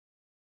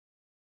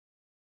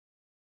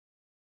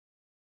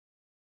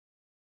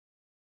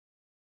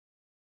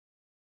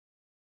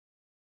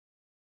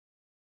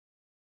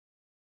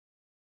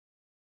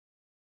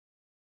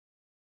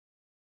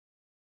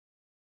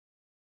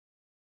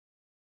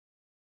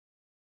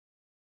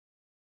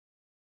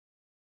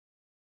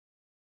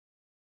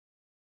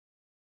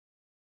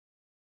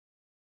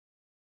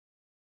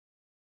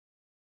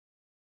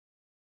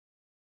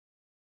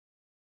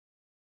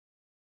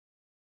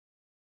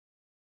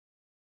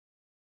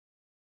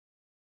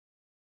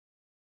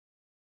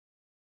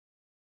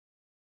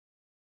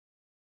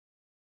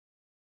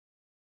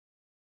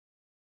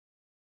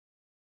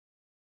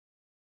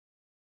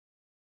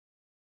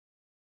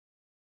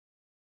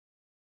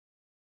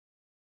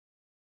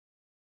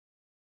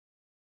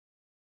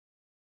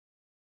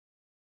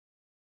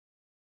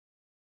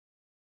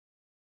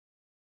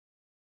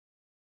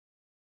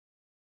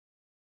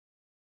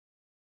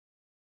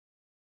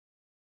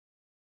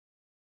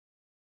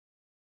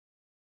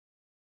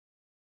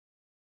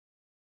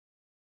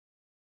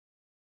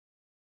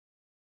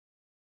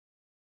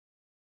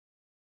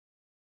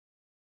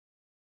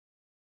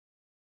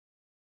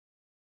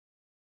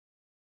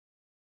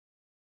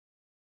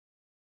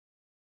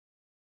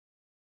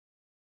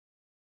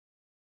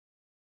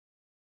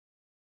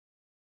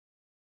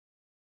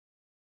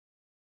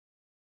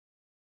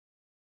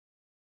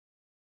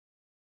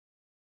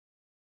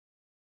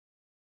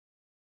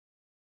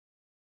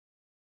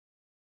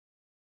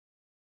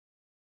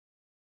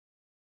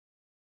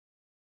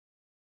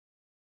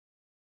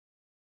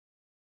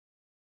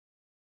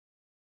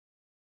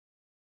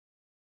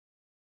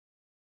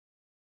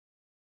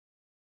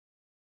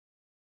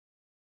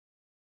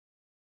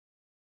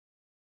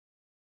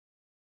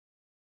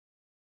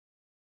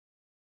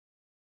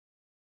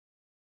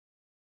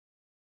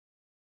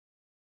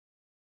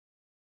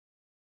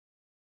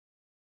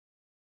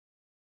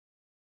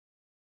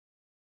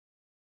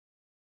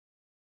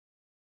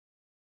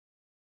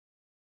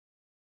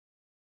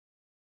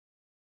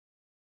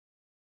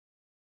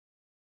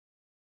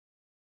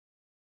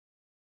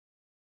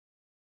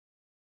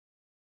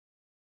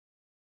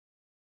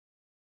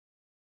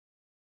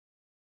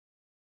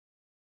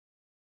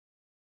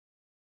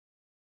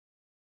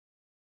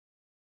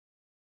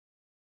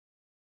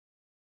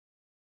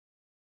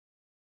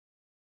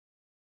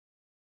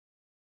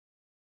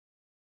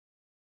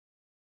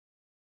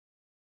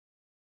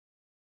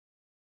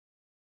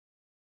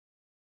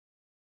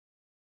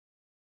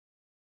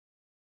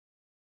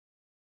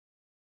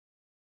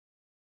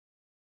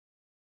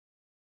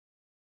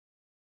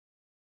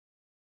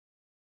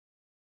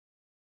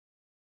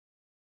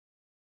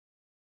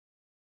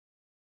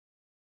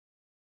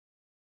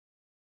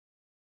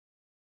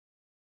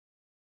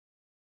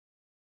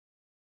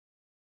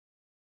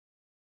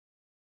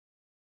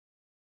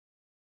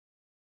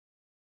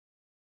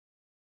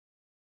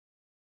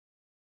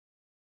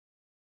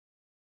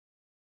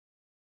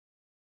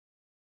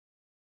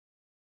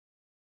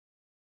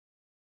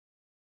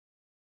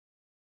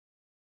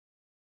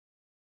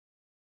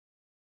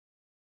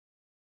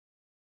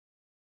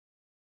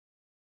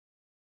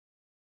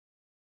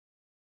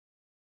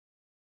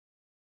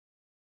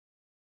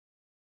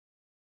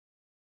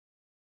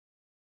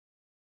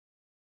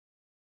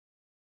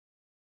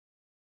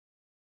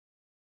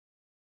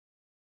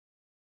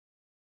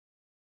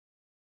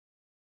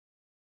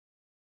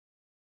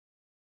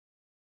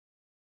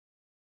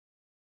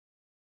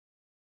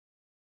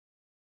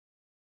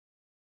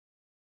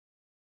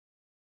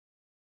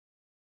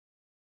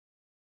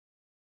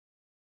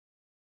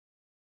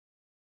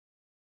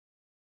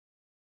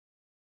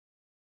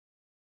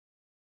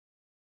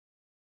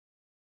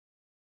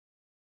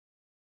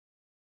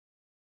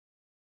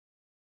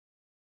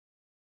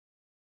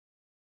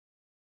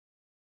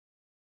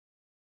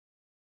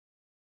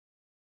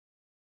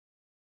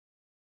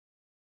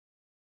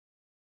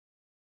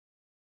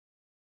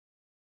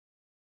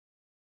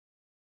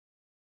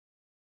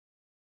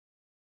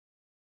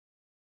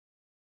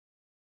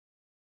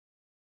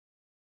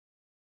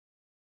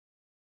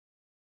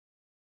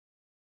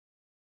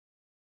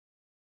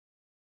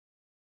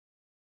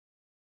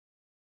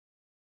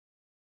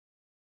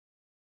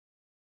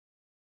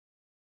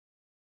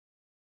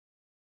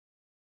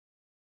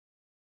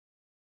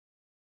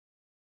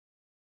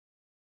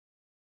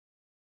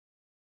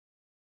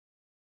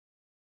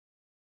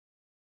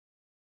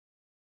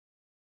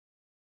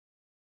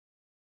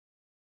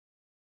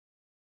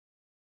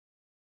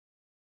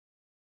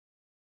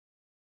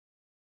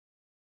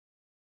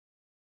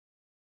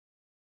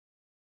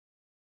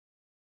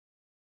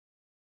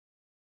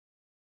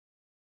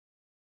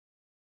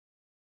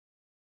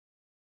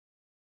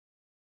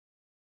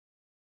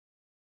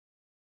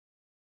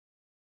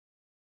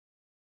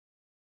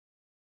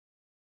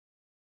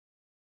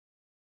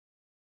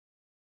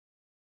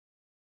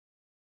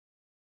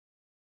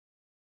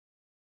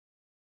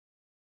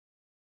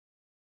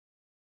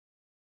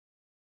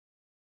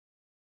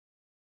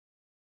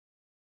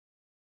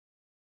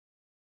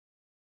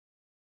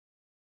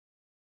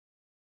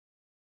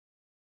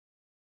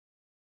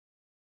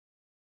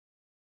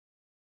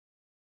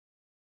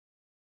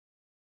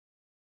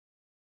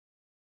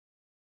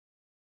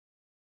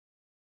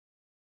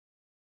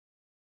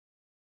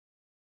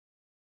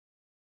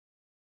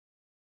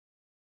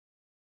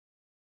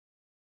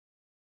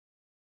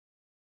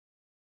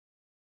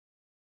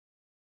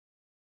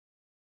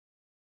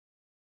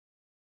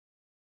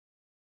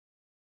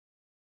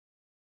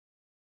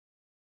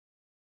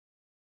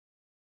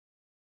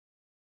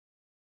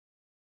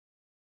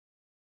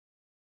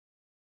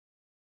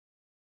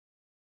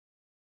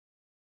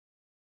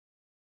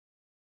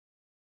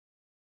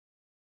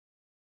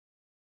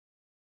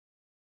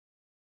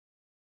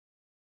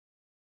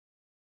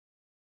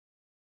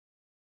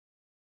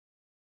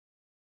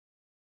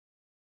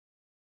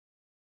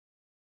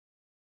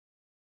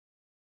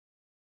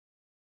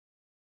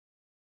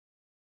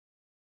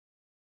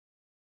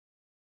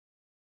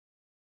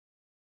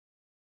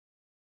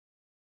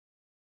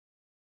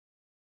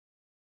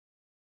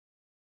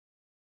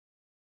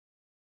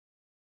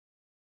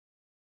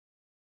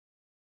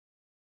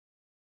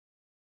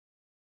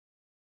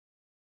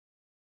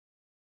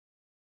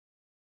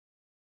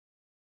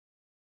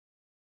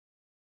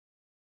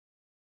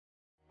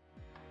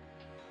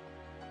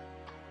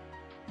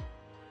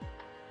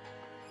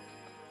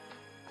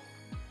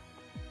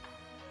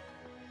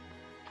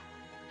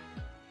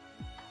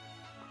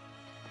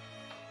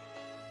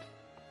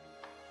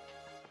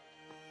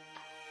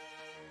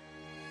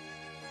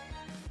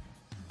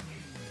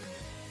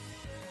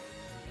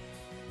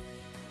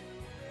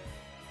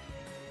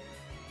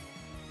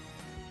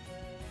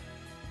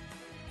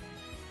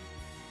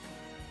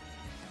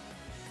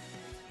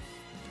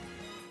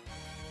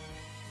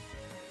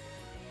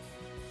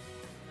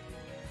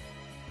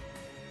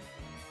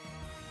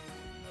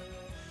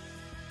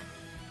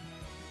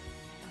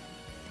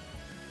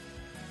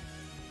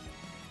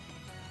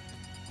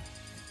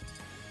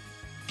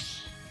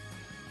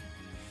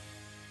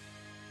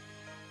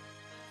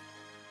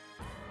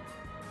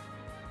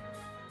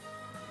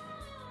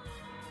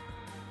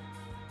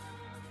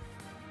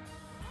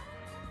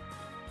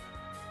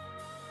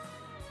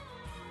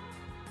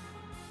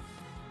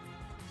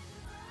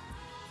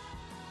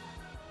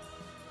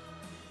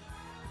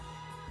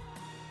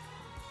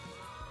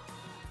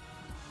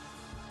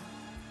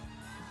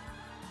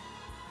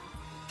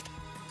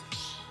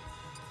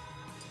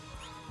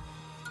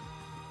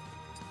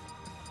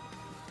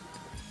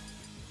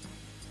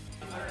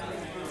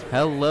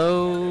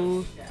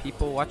Hello,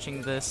 people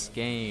watching this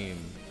game.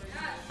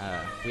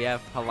 We have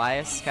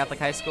Helias Catholic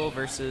High School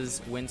versus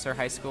Windsor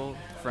High School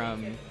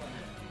from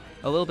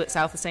a little bit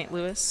south of St.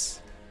 Louis.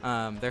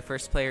 Their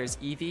first player is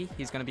Evie.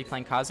 He's going to be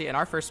playing Kazuya. And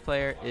our first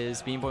player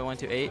is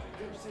Beanboy128,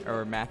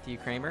 or Matthew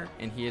Kramer,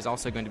 and he is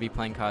also going to be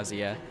playing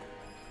Kazuya.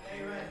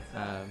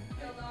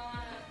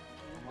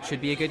 Should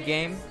be a good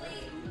game.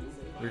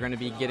 We're going to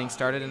be getting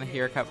started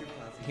here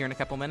in a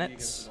couple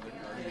minutes.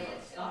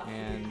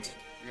 And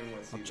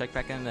I'll check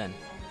back in then.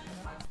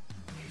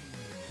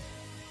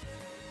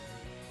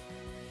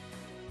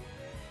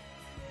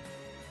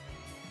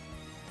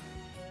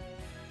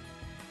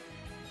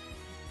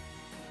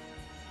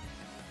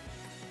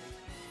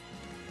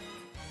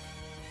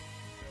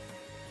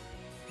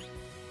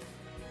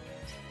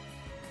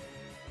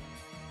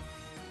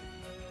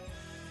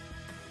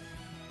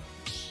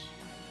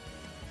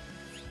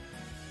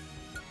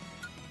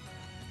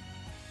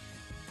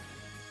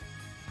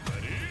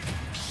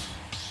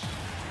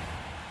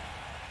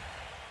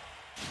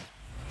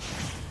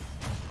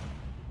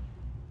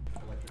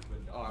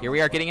 Here we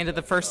are getting into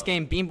the first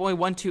game,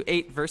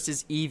 Beanboy128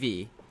 versus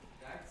Evie.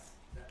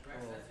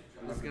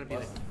 This is gonna be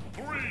the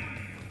 3,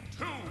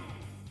 2,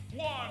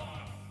 1,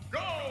 go!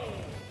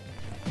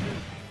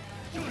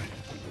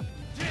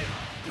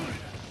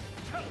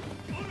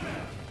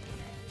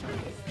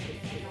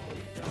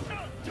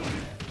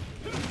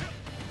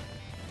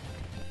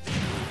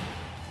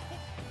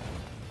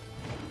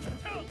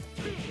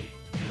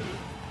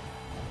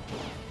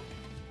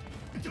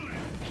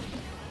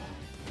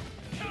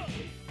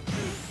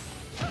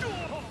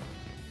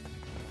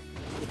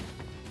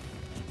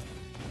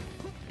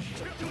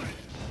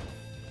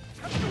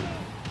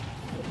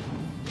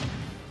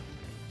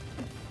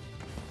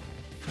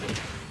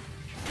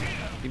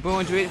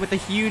 Beanboy128 with a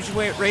huge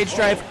rage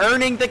drive,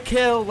 earning the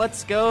kill.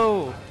 Let's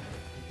go.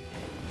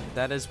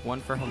 That is one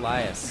for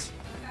Helias.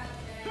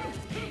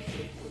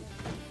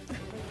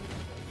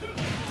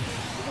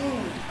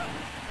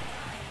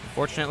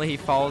 Fortunately, he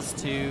falls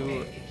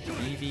to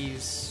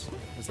Evie's.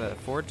 Is that a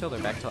forward tilt or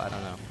back tilt? I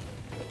don't know.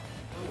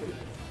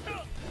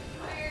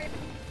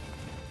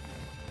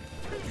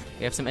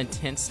 We have some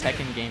intense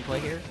Tekken gameplay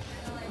here.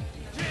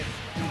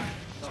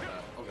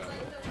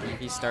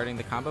 Evie's starting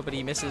the combo, but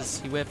he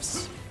misses. He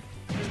whiffs.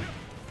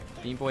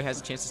 Beanboy has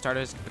a chance to start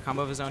a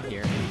combo of his own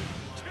here.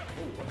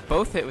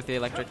 Both hit with the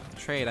electric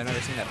trade. I've never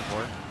seen that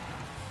before.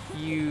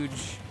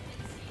 Huge.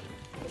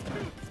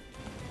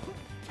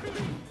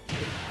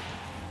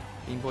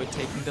 Beanboy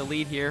taking the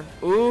lead here.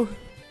 Ooh.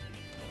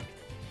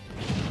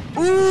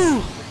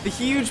 Ooh! The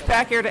huge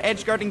back air to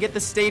edge guard and get the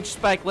stage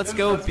spike. Let's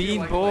go,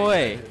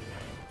 Beanboy.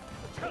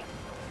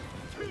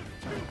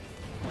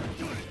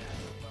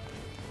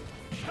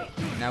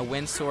 Now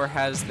Windsor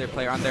has their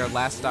player on their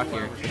last stock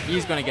here.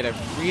 He's going to get a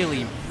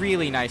really,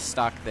 really nice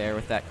stock there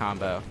with that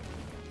combo.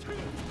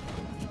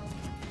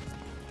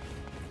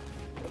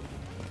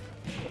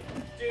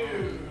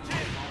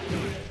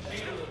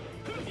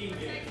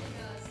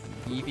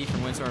 Evie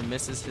from Windsor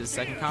misses his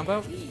second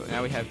combo. But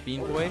now we have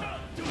Beanboy.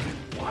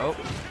 Oh.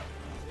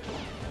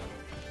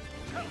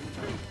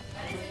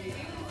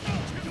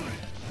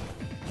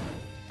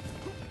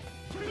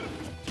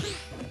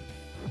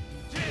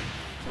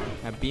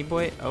 Now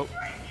Beanboy. Oh.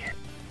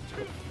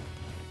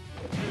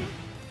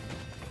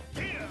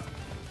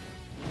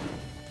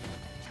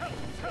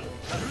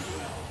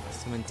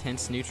 Some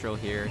intense neutral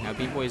here. Now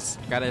Beanboy's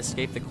got to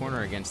escape the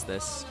corner against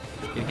this.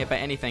 Getting hit by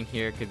anything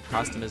here could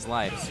cost him his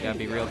life, so you gotta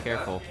be real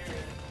careful.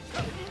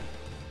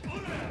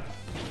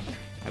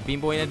 Now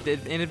Beanboy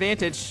in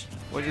advantage.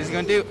 What is he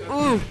gonna do?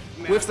 Ooh!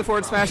 Whips the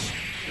forward smash,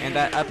 and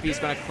that up B's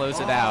gonna close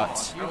it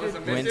out.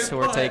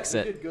 Windsor takes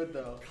it.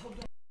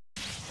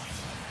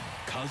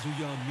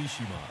 Kazuya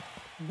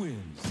Mishima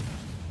wins.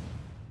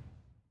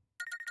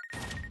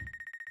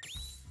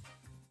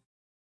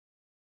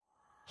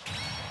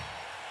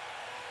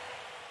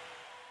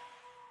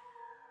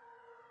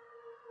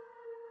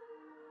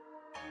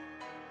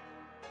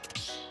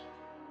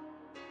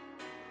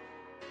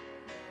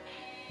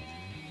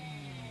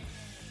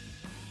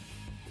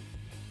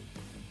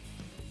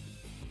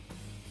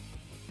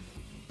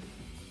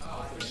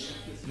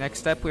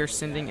 Next up, we're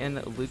sending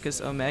in Lucas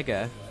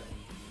Omega.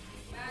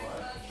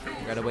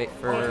 We gotta wait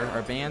for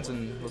our bands,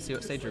 and we'll see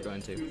what stage we're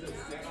going to.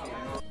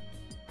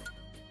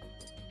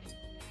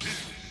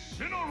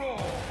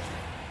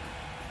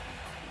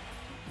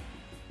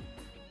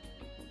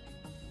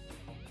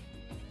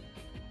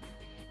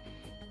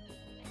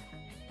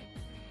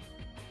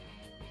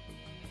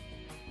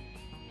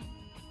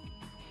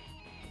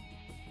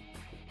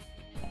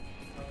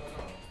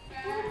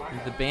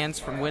 The bands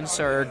from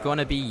Windsor are going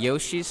to be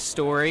Yoshi's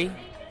Story,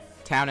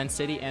 Town and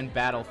City, and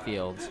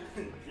Battlefield.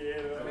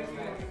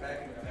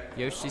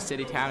 Yoshi's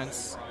Story, Town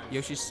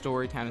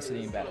and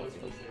City, and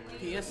Battlefield.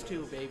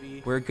 PS2,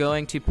 baby. We're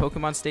going to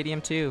Pokemon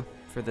Stadium 2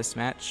 for this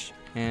match,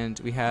 and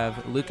we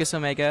have Lucas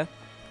Omega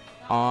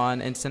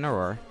on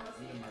Incineroar.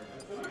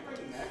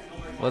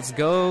 Let's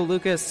go,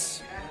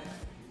 Lucas.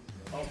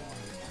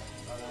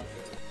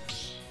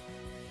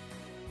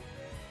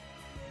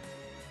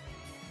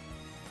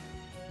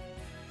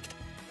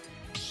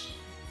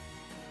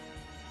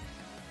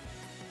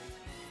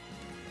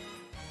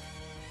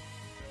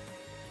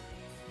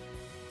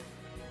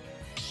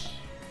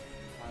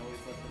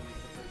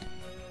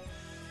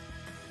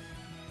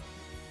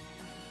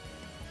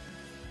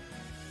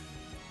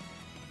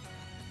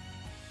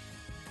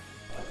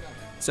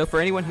 So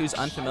for anyone who's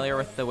unfamiliar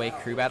with the way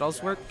crew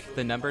battles work,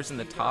 the numbers in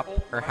the top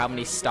are how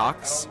many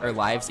stocks or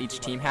lives each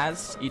team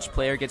has. Each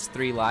player gets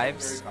 3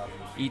 lives.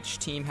 Each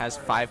team has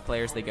 5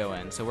 players they go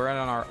in. So we're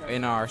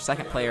in our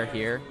second player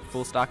here,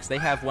 full stocks. They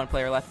have 1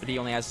 player left, but he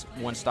only has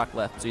 1 stock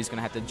left, so he's going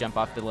to have to jump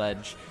off the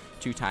ledge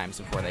 2 times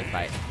before they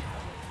fight.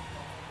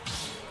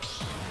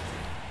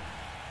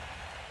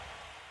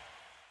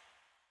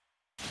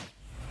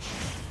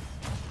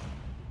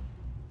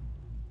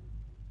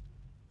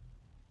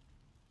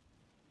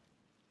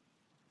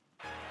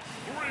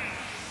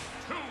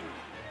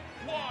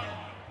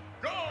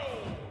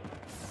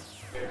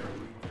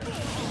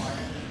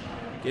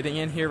 Getting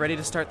in here, ready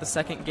to start the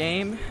second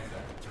game.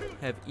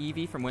 Have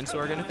Evie from Windsor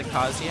with the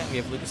Kazuya. We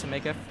have Lucas and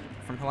Mega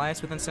from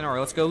Helias with Incineroar.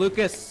 Let's go,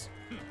 Lucas!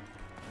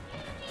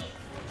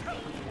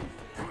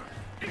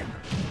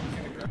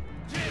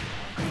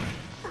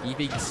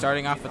 Evie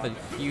starting off with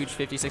a huge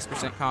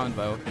 56%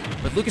 combo,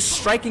 but Lucas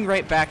striking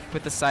right back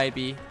with the side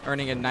B,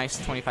 earning a nice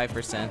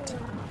 25%.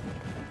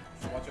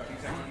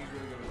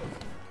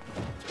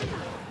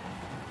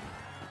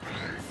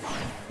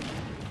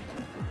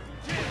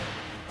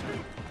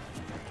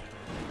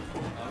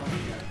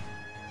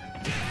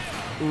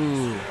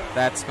 Ooh,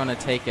 that's gonna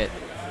take it.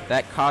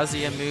 That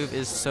Kazuya move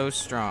is so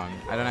strong.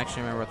 I don't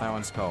actually remember what that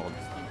one's called.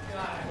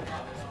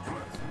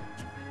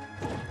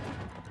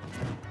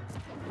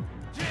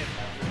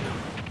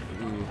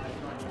 Ooh.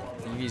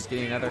 Eevee's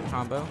getting another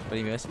combo, but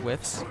he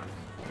whiffs.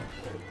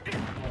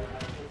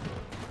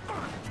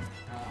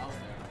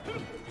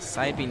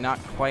 Side B not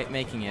quite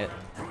making it.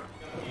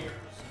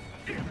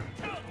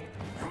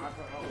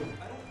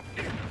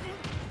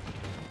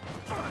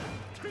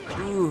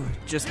 Ooh,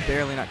 just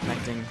barely not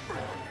connecting.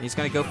 He's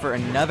gonna go for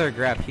another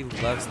grab. He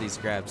loves these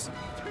grabs.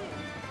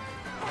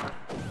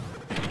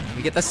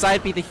 We get the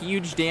side B, the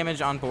huge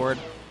damage on board.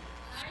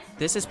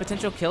 This is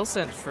potential kill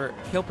percent for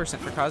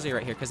Kazuya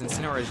right here, because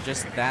Incineroar is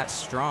just that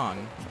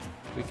strong.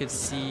 We could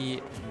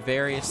see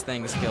various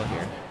things kill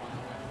here.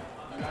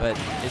 But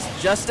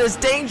it's just as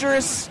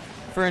dangerous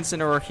for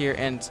Incineroar here,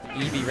 and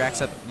Eevee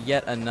racks up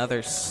yet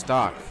another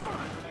stock.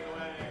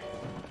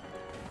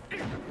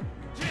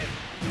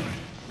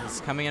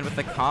 He's coming in with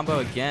the combo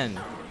again.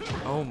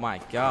 Oh my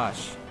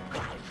gosh.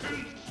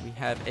 We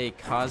have a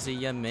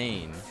Kazuya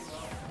main.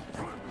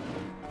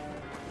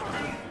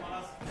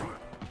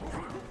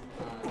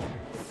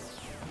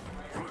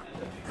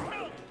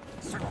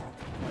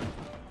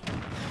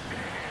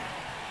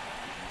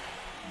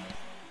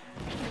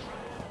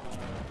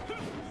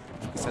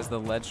 This has the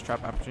ledge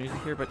trap opportunity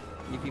here, but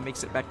Eevee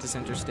makes it back to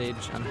center stage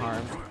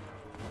unharmed.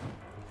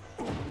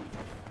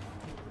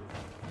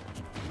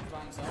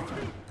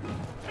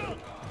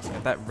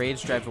 That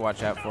rage drive to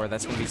watch out for.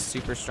 That's going to be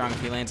super strong if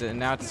he lands it, and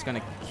now it's going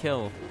to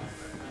kill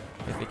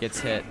if it gets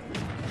hit.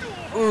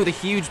 Ooh, the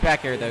huge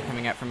back air, though,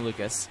 coming out from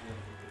Lucas.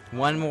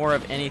 One more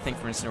of anything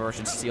from Incineroar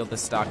should steal the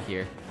stock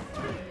here.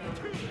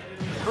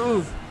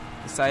 Ooh,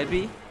 the side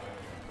B.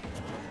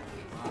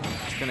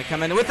 It's going to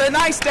come in with a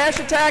nice dash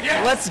attack.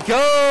 Yes! Let's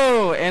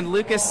go! And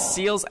Lucas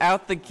seals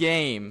out the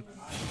game.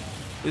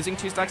 Losing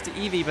 2 stocks to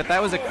Eevee, but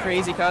that was a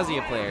crazy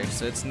Kazuya player,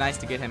 so it's nice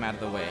to get him out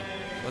of the way.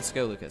 Let's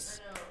go, Lucas.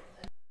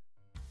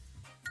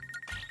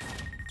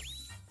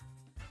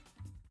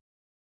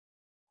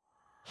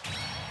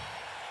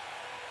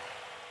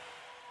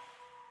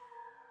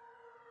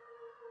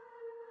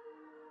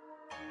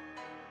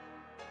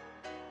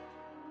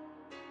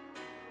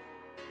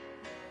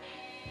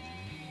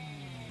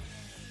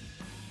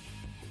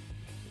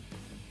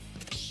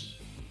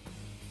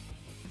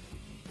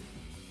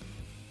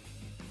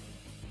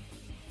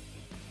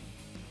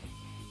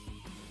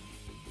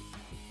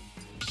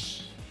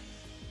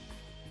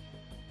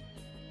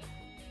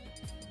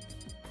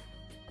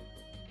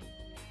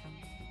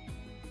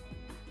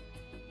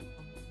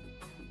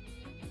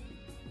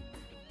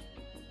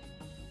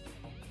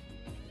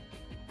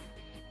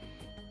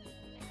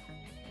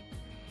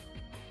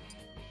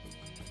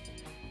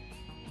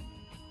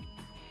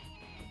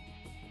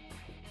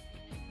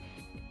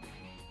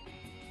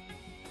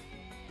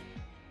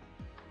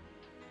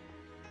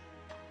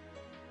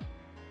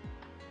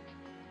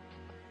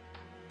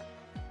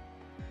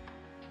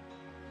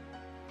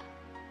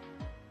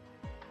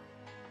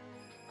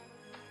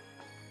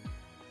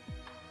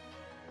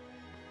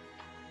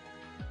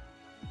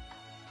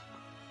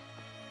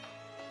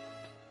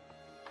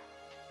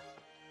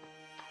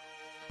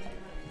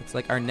 Looks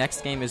like our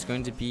next game is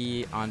going to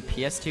be on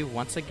PS2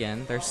 once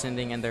again. They're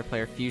sending in their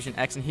player Fusion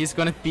X, and he's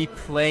going to be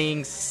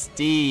playing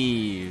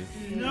Steve.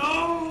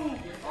 No!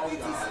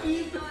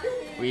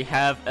 We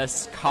have a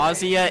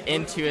Kazuya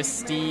into a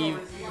Steve.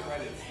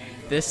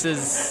 This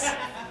is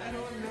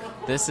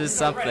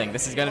something.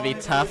 This is going to be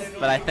tough,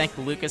 but I think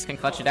Lucas can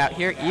clutch it out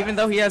here, even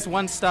though he has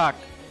 1 stock.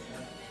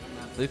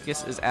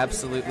 Lucas is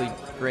absolutely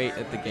great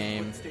at the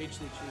game.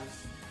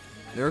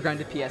 We're going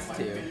to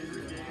PS2.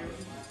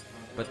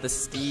 But the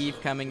Steve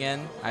coming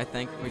in, I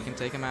think we can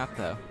take him out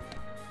though.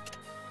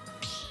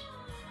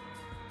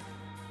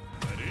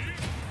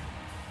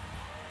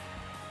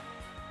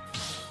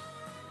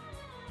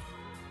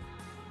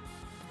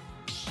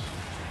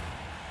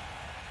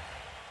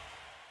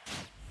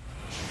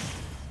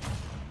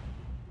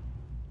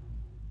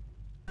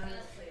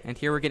 And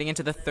here we're getting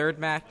into the third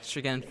match.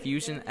 Again,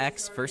 Fusion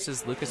X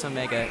versus Lucas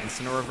Omega and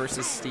Sonora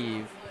versus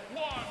Steve.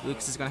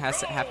 Lucas is going to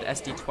have to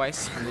SD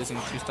twice from losing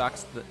 2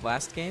 stocks the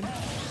last game.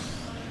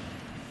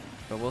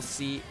 But we'll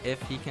see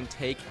if he can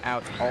take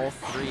out all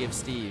 3 of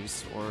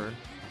Steve's, or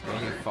will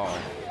he fall.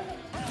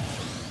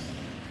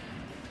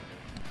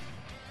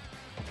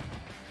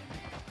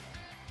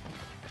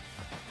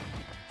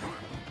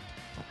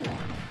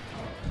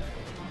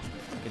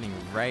 Getting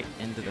right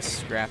into the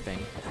scrapping.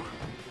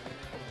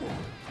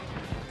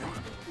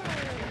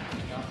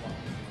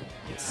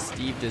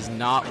 Steve does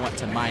not want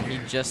to mine. He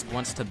just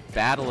wants to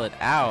battle it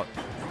out.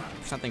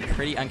 Something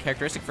pretty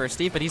uncharacteristic for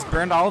Steve, but he's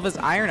burned all of his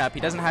iron up. He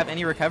doesn't have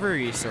any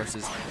recovery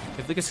resources.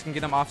 If Lucas can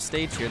get him off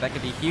stage here, that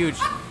could be huge.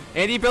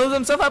 And he builds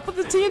himself up with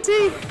the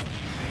TNT.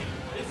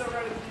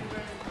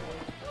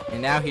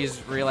 And now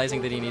he's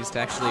realizing that he needs to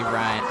actually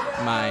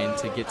mine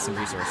to get some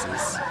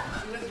resources.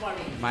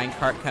 Mine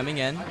cart coming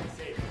in.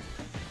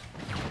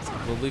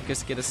 Will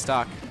Lucas get a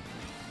stock?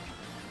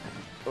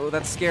 Oh,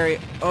 that's scary.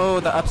 Oh,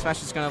 the up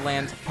smash is going to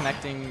land,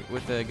 connecting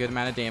with a good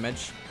amount of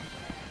damage.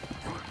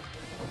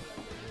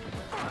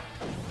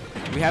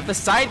 We have the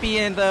side B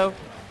in, though.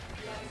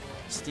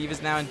 Steve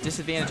is now in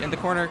disadvantage in the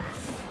corner,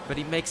 but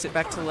he makes it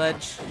back to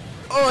ledge.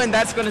 Oh, and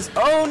that's going to...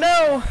 Oh,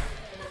 no!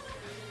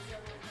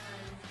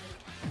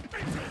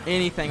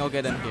 Anything will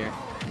get him here.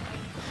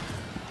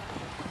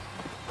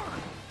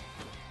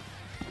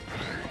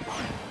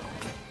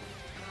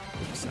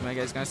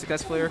 Omega is going to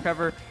successfully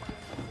recover,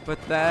 but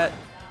that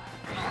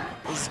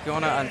is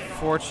going to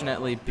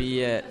unfortunately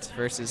be it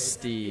versus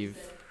Steve.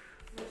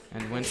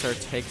 And Windsor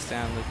takes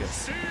down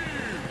Lucas.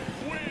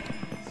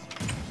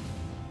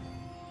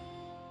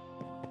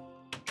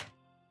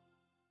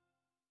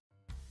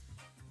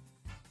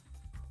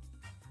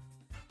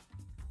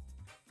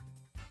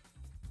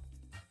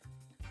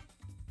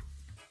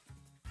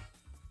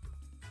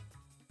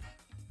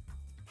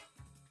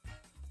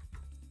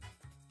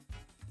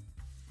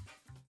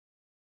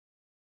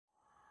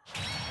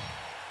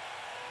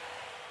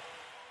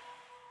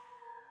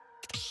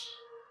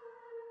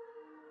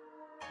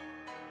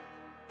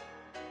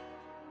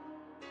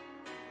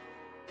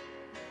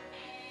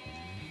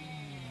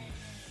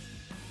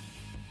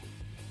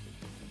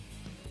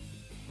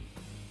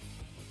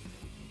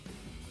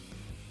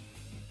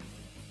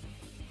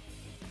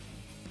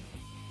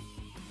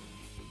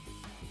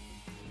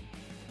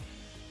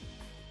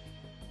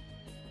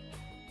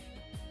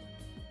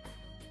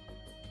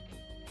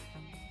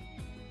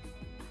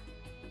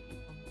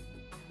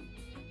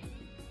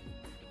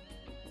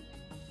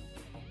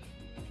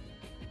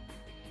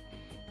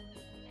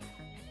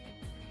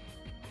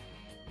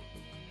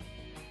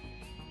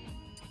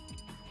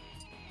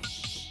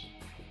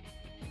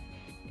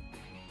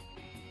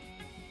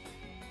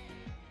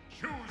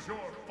 Choose your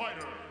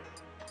fighter.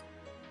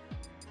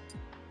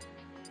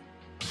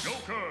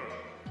 Joker.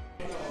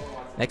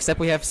 Next up,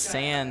 we have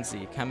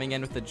Sansi coming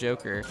in with the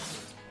Joker,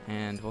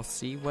 and we'll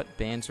see what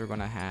bans we're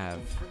going to have.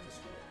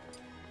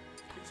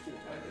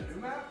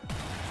 We're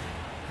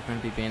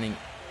going to be banning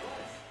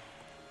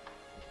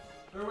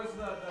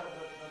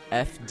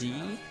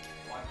FD.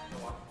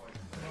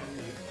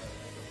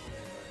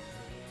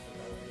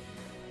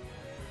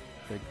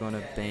 They're going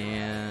to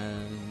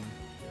ban...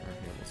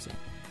 Here, we'll see.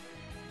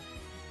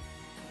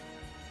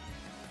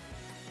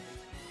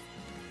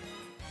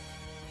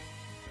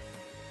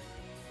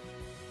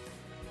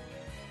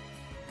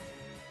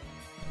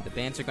 The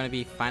bans are going to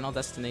be Final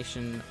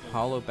Destination,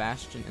 Hollow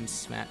Bastion, and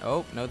Smash.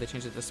 Oh, no, they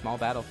changed it to Small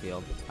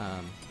Battlefield.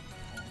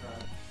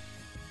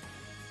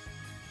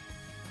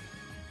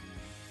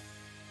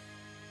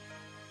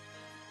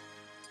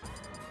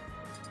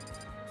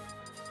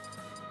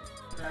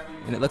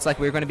 And it looks like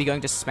we're going to be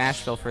going to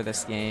Smashville for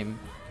this game.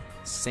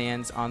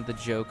 Sans on the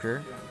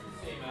Joker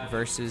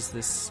versus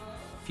this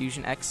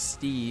Fusion X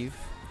Steve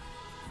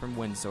from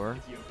Windsor.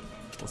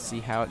 We'll see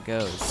how it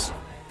goes.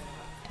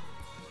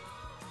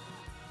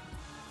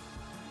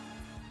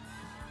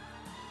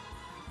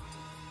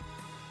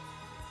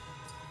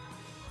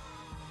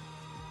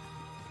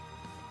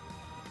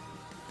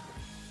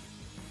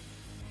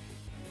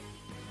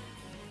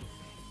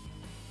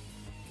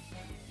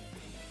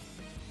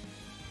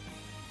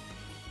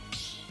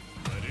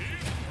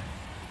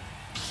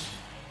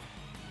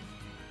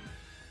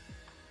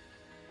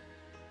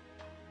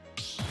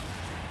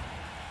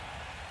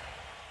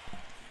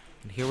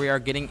 Here we are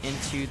getting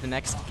into the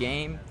next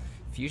game.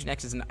 Fusion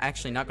X is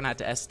actually not going to have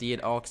to SD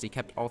at all because he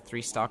kept all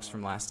 3 stocks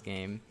from last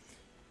game.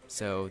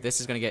 So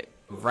this is going to get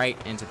right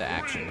into the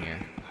action here.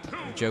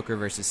 Joker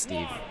versus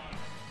Steve.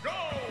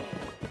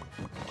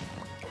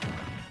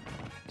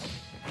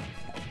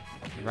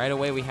 Right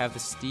away we have the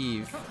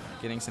Steve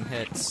getting some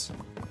hits.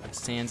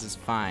 Sans is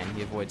fine.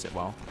 He avoids it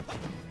well.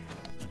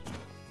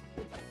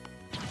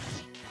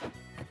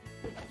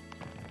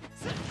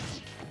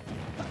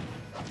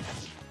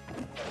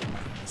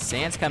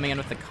 Sans coming in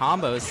with the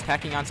combos,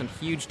 tacking on some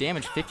huge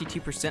damage,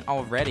 52%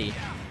 already.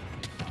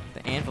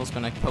 The Anvil's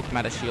going to poke him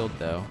out of shield,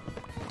 though.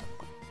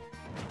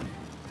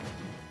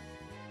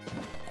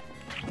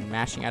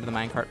 mashing out of the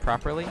minecart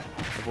properly,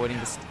 avoiding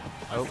this.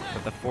 Oh,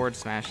 but the forward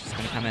smash is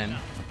going to come in.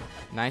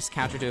 Nice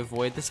counter to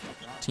avoid this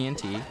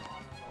TNT.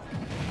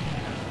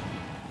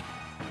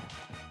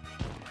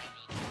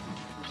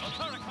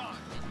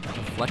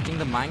 Deflecting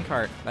the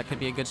minecart. That could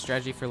be a good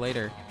strategy for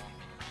later.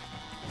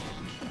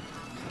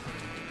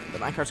 The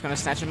minecart's going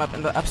to snatch him up,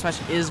 and the up smash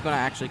is going to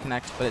actually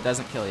connect, but it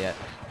doesn't kill yet.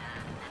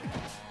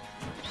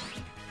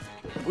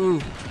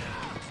 Ooh.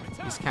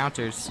 These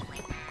counters.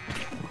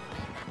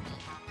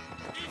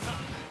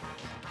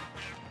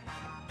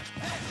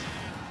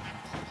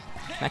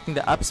 Connecting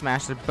the up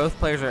smash. So both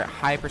players are at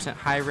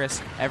high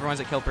risk. Everyone's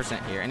at kill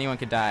percent here. Anyone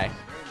could die.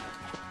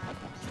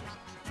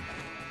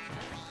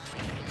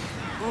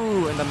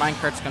 Ooh, and the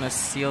minecart's going to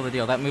seal the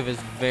deal. That move is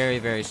very,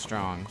 very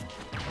strong.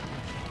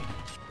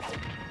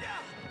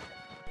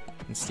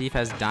 And Steve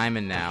has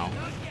Diamond now,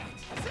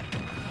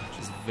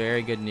 which is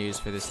very good news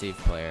for the Steve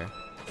player.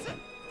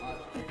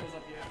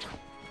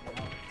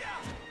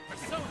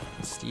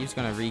 Steve's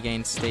going to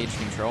regain stage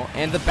control.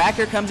 And the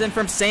backer comes in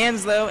from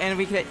Sands, though, and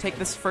we can take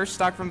this first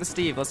stock from the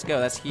Steve. Let's go.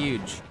 That's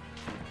huge.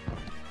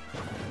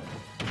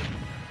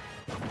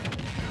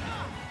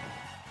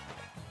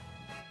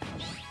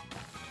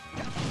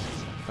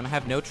 Going to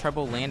have no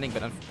trouble landing,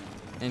 but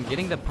and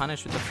getting the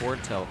punish with the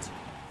forward tilt.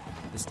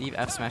 The Steve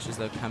F smashes,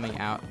 though, coming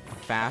out.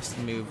 Fast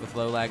move with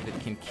low lag that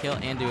can kill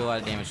and do a lot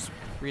of damage. It's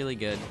really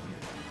good.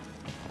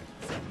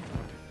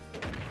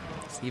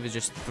 Steve is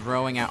just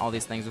throwing out all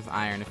these things with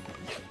iron.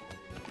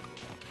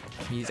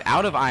 He's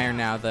out of iron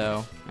now,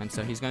 though, and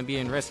so he's going to be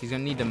in risk. He's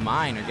going to need to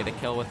mine or get a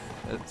kill with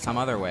some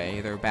other way,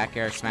 either back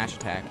air or smash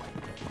attack.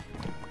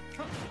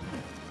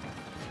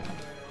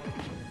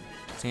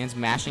 Sands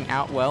mashing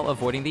out well,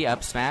 avoiding the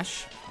up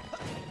smash.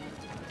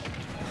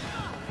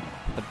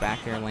 The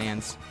back air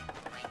lands.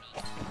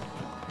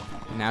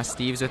 Now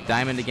Steve's with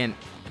Diamond again.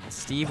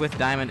 Steve with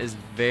Diamond is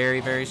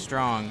very, very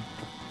strong.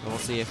 We'll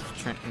see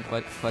if Trent can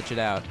clutch it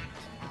out.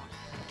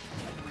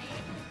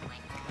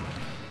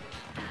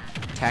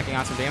 Tacking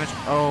on some damage.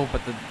 Oh,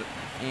 but the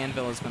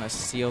anvil is going to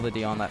seal the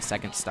deal on that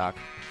second stock.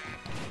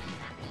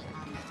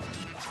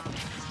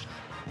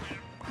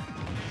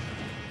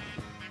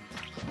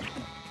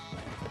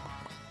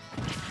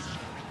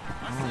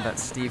 Oh, that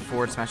Steve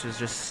forward smash is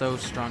just so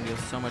strong. Deals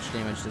so much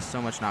damage. Does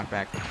so much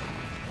knockback.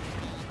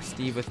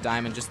 Steve with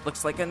Diamond just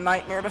looks like a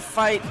nightmare to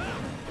fight.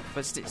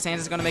 But Sands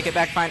is going to make it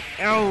back fine.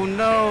 Oh,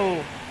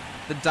 no!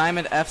 The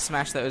Diamond F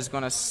smash that was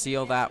going to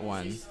seal that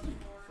one.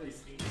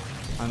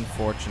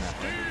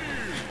 Unfortunately.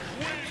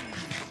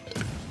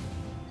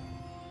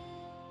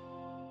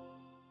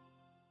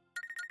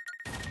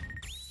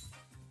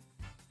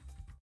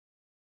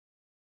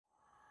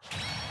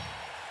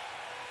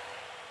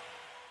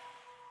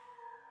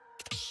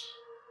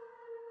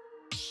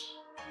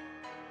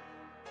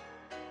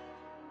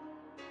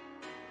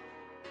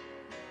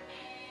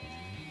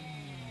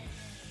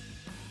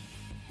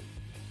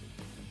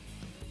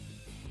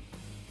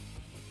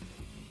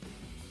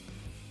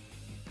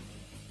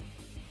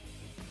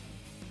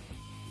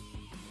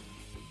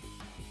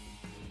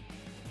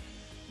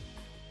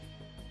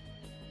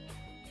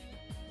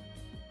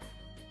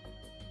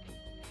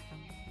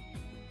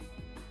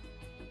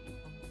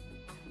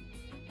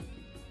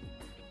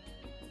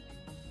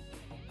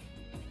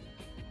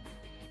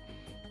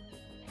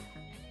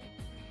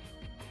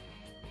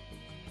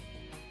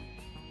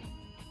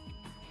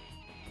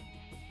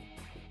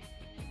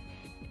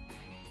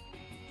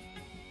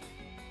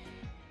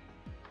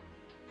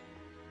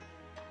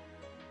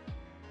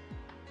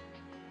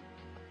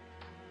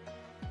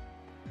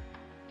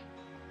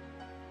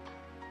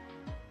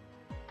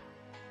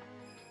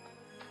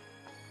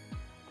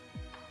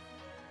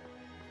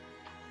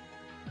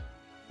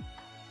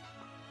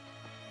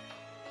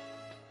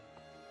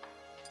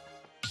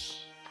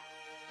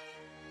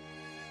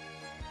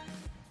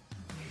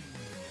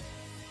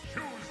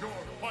 Choose your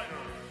fighter.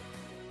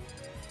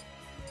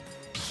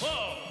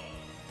 Whoa!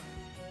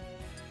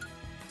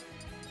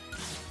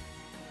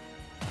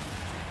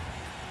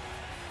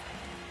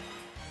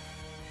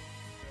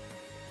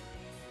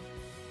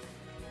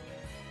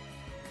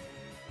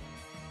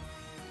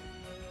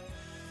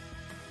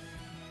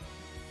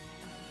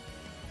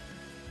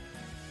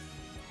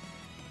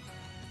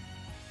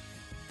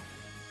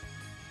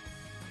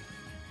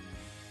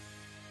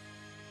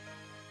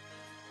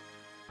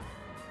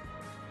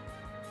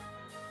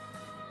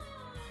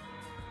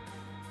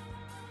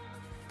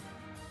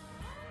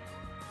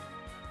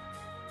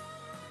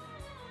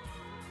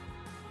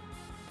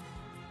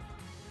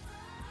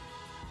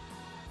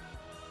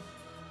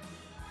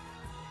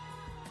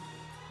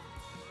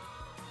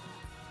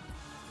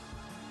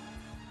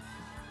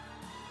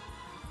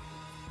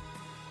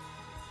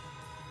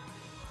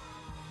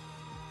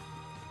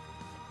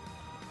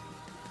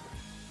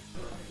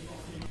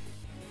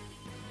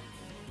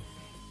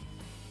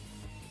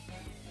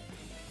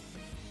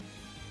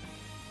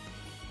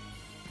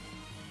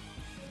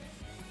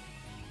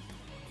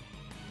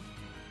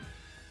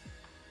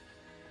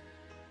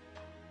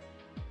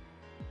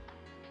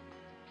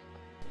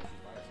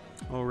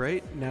 All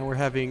right, now we're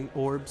having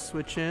Orb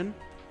switch in.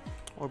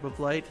 Orb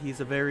of Light. He's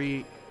a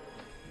very,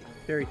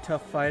 very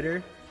tough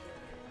fighter.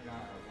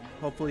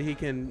 Hopefully he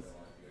can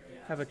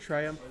have a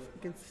triumph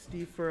against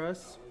Steve for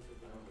us.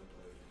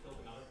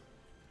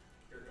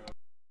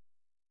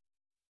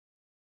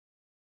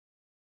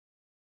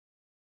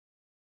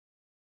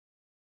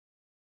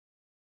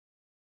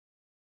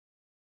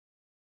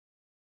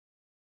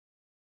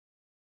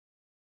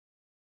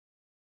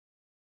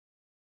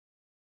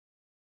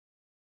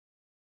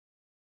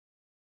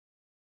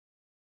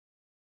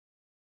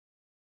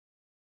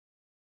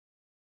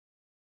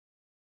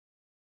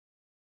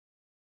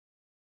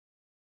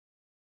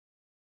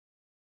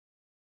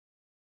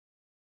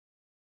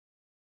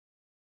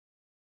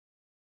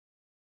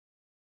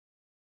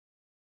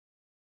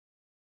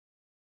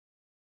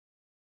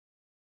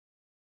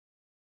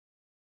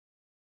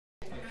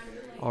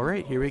 All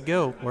right, here we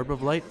go. Orb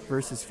of Light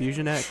versus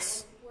Fusion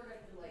X.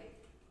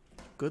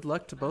 Good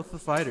luck to both the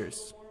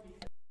fighters.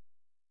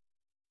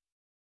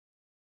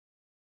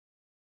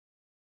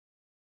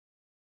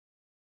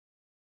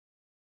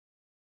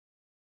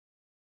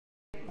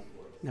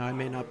 Now, I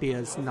may not be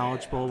as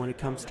knowledgeable when it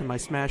comes to my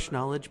Smash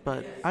knowledge,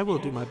 but I will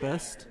do my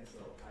best.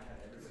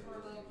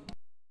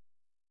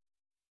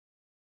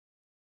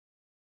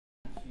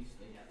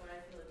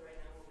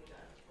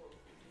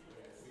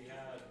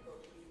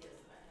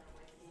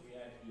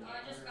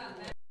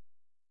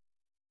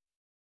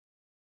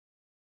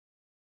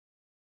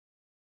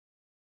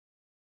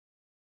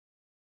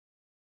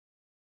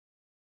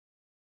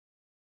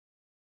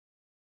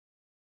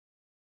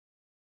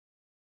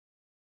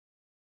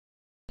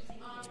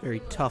 It's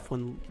very tough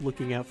when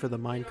looking out for the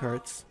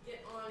minecarts.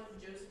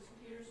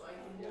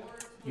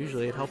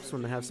 Usually it helps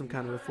when they have some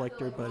kind of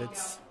reflector, but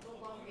it's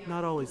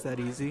not always that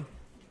easy.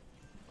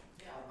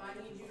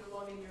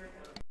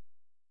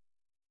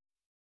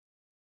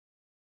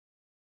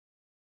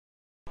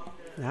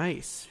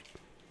 Nice.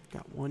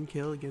 Got one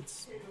kill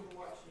against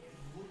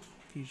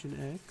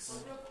Fusion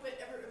X.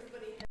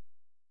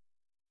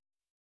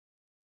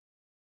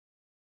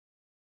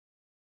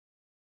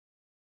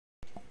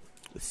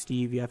 With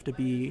Steve, you have to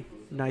be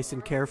nice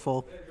and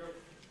careful.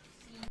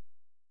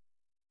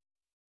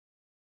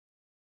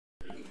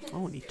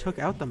 Oh, and he took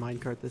out the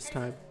minecart this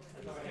time.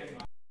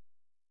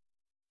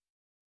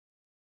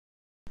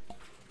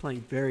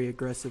 Playing very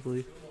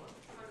aggressively.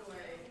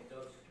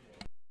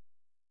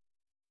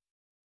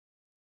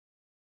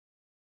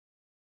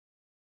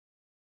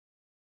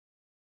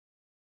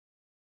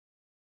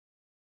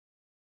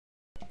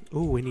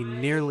 Oh, and he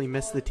nearly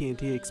missed the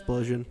TNT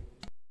explosion.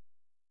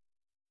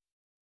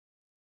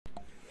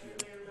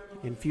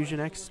 And Fusion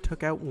X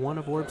took out one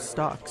of Orb's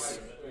stocks.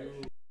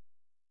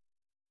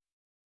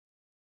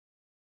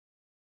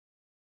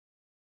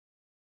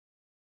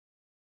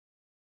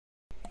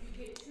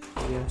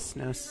 Yes,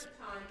 now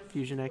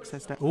Fusion X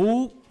has to...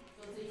 Oh!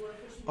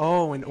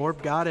 Oh, and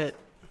Orb got it.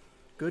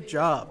 Good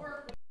job.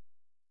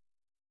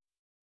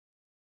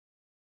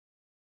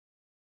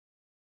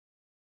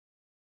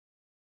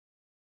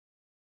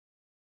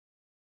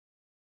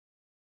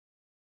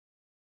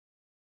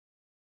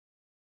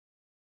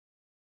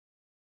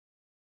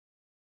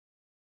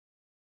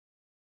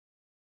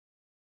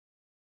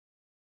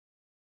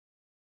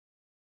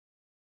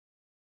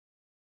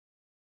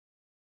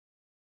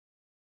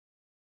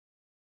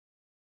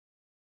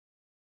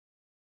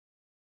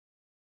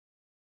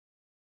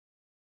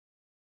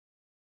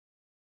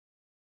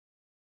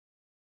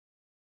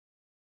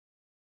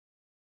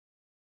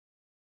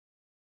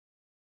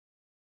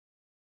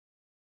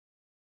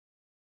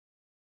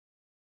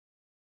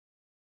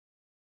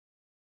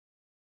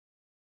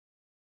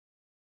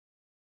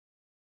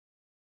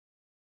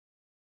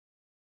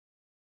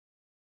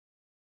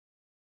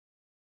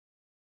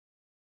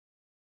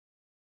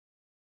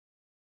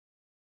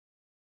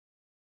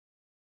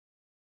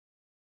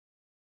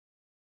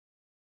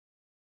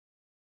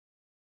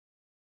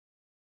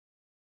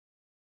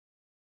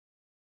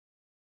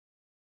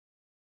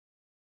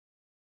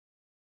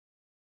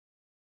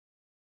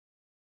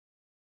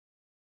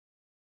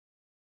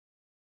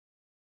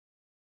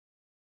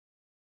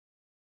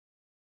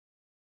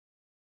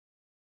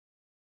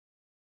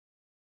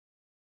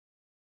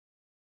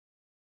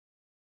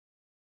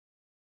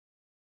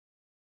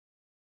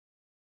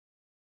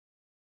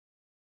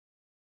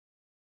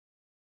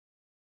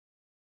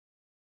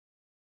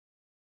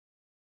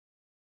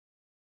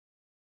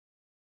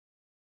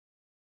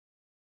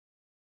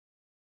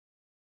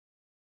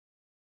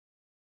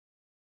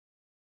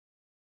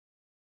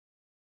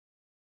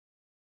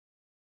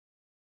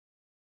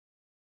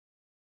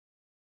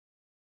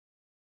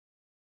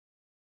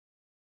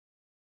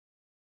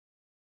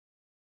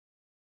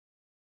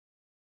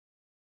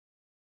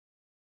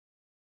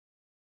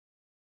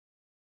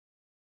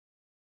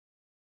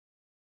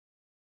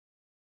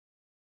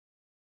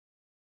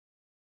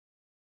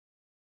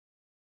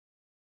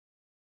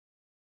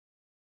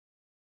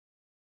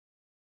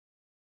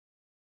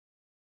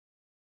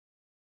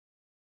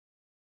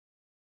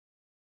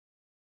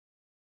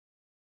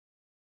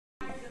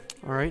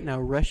 Alright, now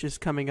Resh is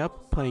coming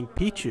up playing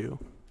Pichu.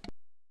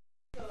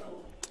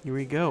 Here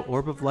we go.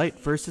 Orb of Light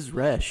versus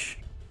Resh.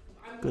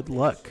 Good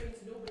luck.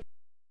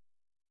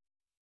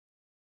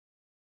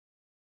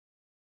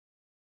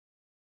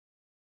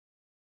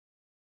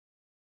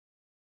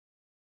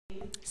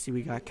 See,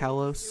 we got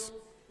Kalos.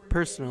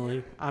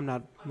 Personally, I'm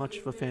not much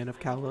of a fan of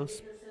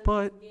Kalos,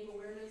 but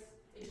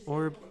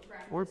Orb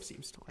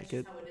seems to like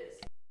it.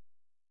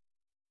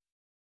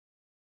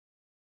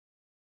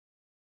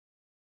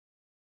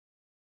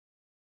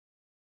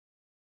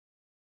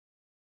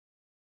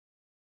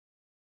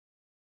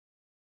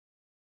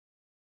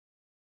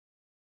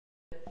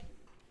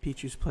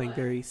 Pichu's playing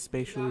very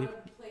spatially,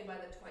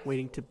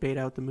 waiting to bait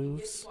out the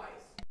moves.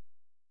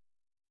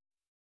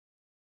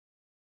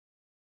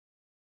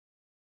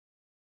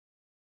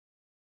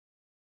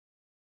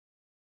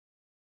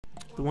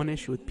 The one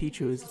issue with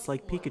Pichu is it's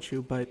like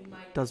Pikachu, but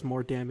does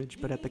more damage,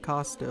 but at the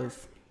cost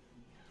of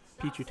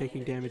Pichu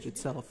taking damage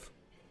itself.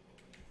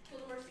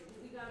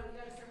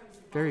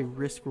 Very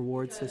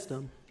risk-reward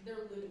system.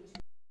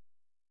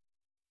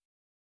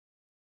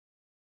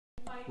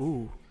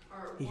 Ooh,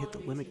 he hit the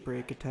limit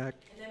break attack.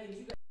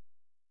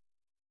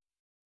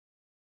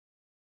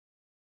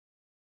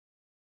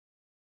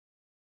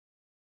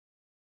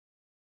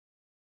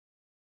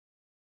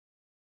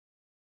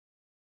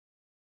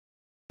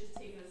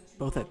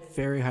 Both at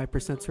very high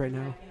percents right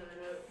now.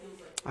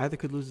 Either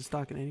could lose the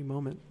stock at any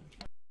moment.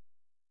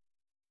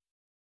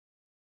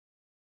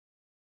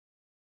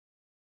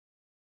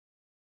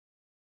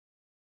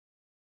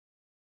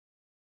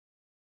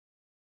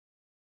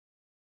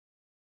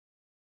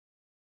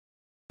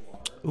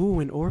 Ooh,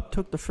 and Orb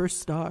took the first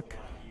stock.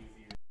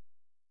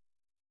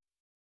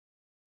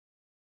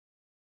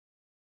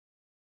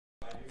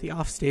 The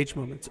offstage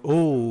moments.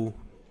 Oh,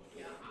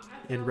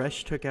 and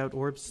Resh took out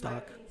Orb's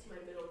stock.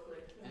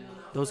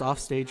 Those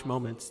offstage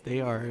moments,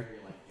 they are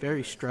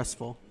very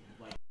stressful.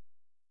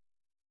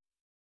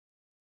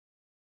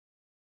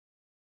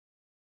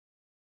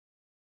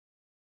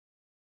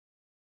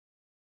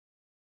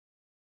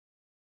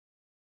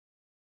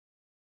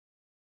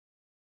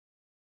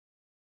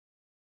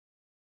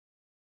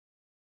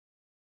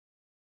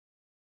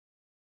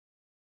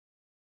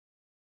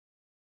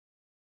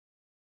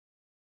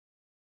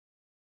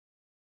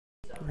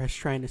 Resh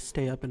trying to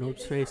stay up in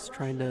Orb's face,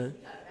 trying to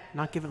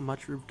not give him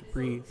much room to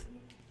breathe.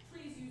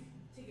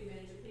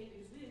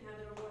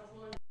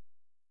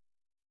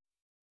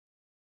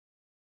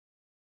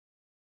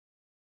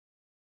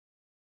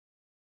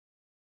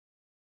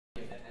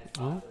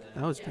 Well,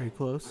 that was very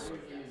close.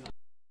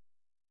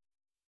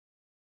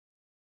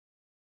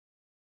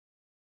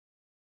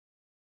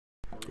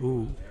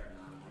 Ooh,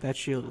 that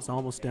shield is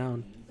almost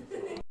down.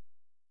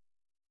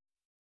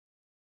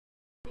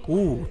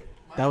 Ooh,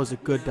 that was a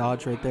good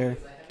dodge right there.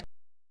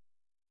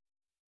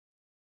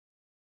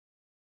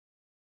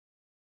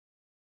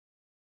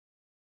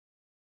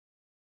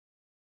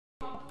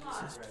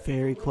 This is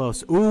very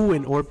close. Ooh,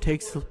 and Orb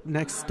takes the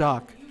next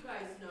stock.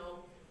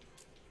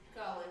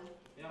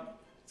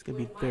 It's going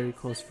to be very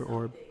close for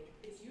Orb.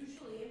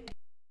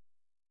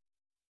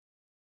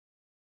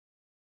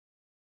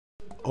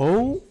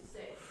 Oh,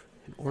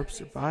 and Orb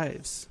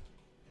survives.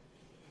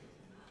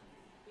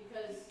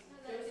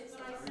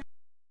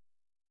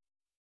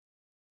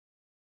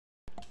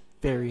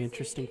 Very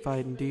interesting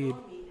fight indeed.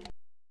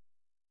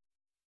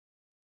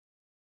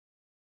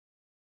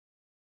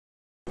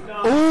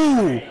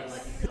 Oh,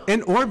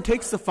 and Orb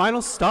takes the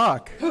final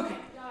stock.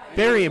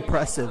 Very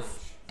impressive.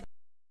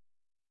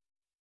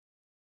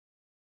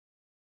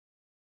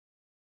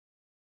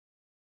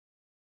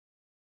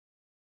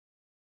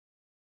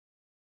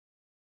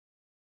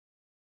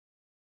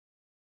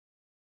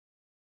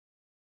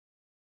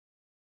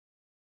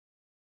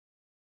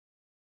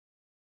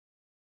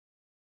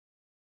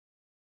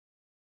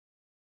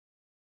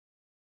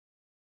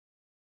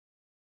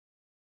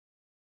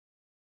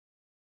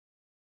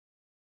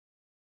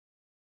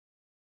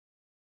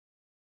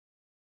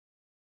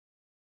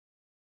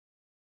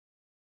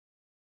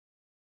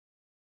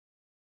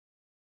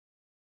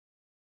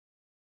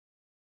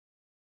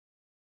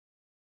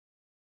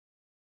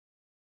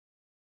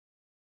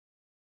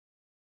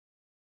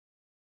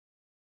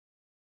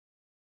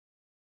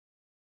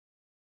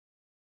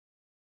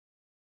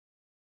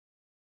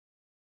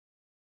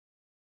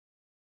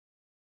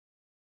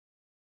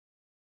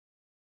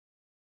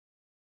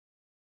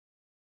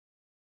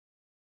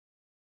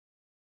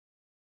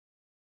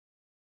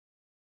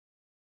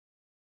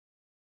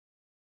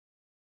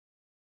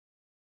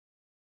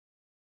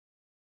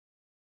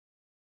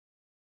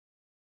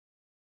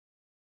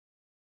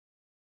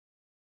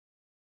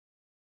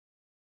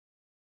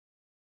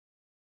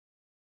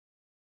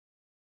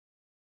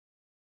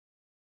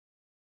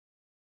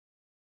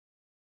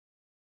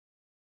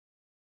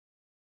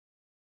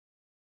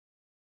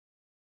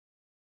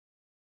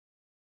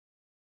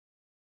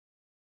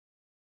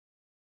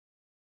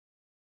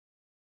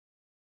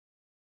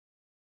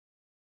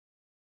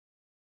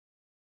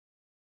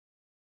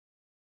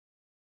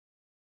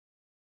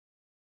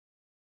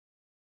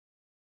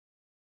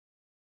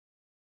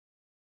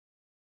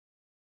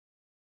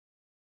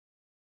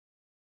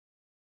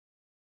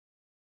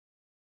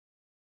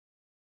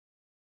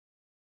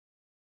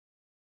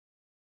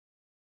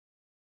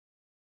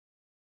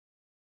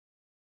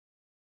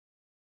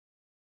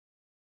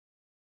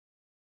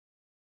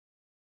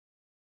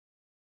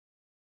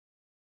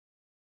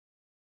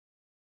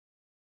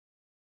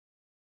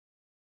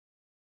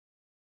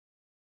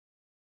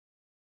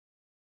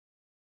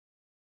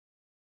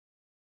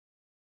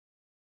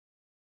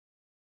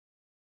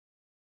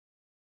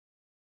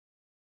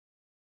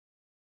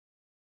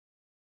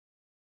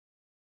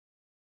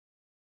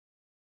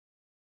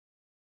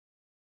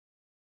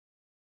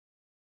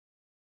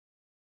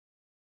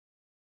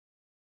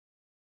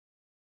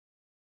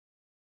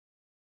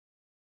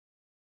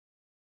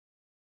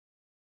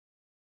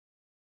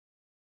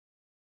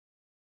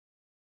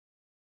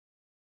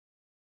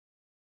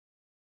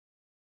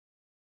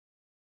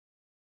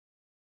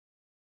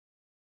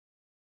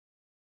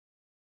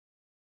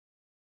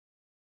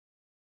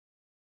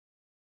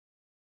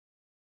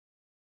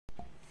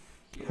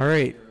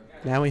 Alright,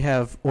 now we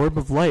have Orb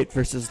of Light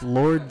versus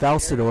Lord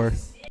Valsador.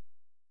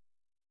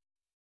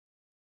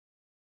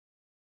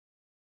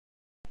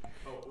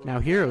 Now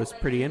Hero is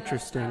pretty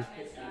interesting.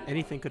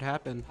 Anything could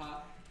happen.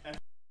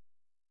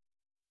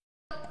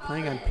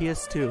 Playing on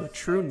PS2, a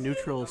true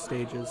neutral of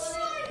stages.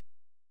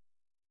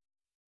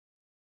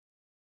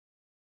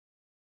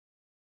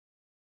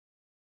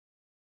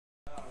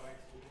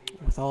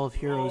 With all of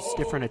Hero's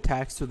different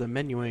attacks through the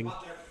menuing,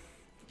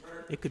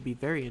 it could be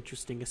very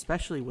interesting,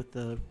 especially with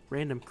the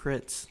random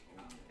crits.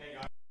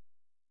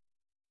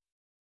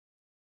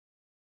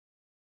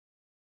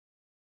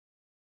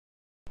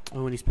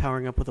 Oh, and he's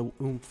powering up with a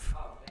oomph.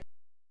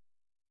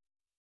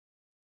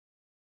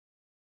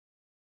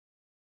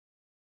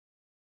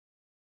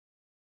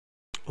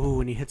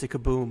 Oh, and he hits a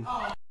kaboom.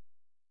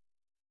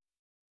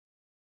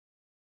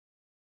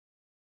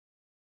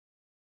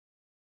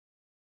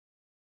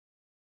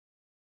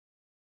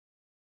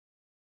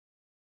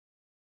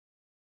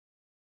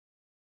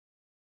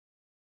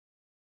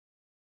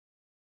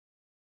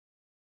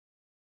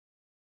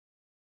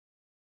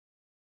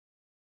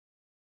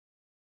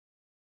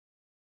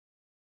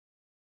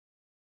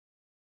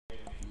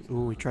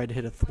 Ooh, he tried to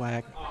hit a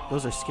thwack.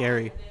 Those are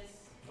scary.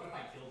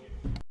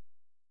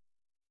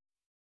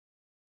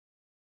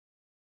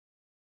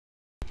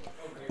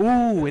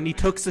 Ooh, and he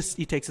takes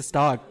a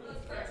stock.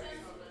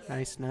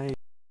 Nice, nice.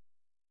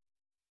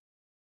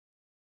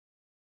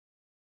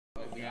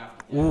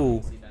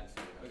 Ooh,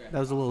 that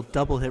was a little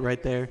double hit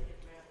right there.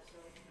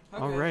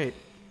 All right,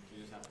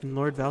 and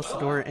Lord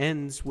Valsador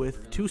ends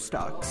with 2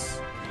 stocks.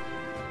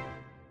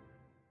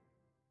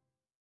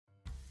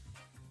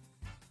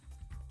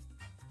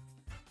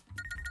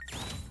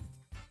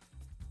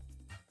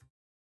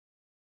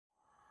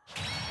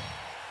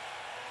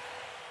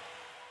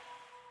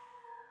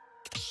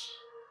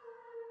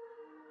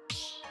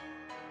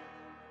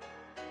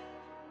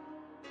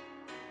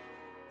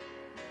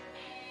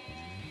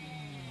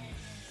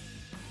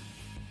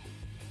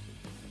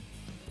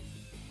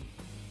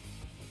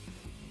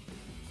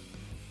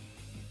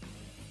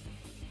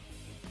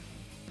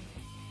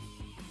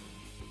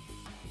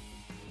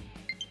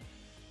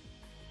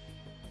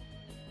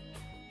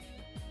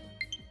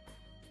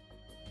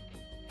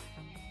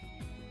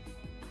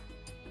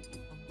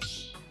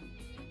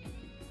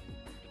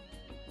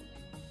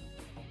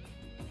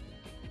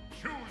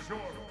 Choose your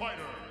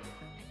fighter.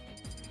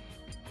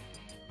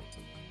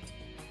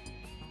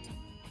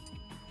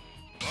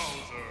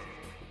 Bowser.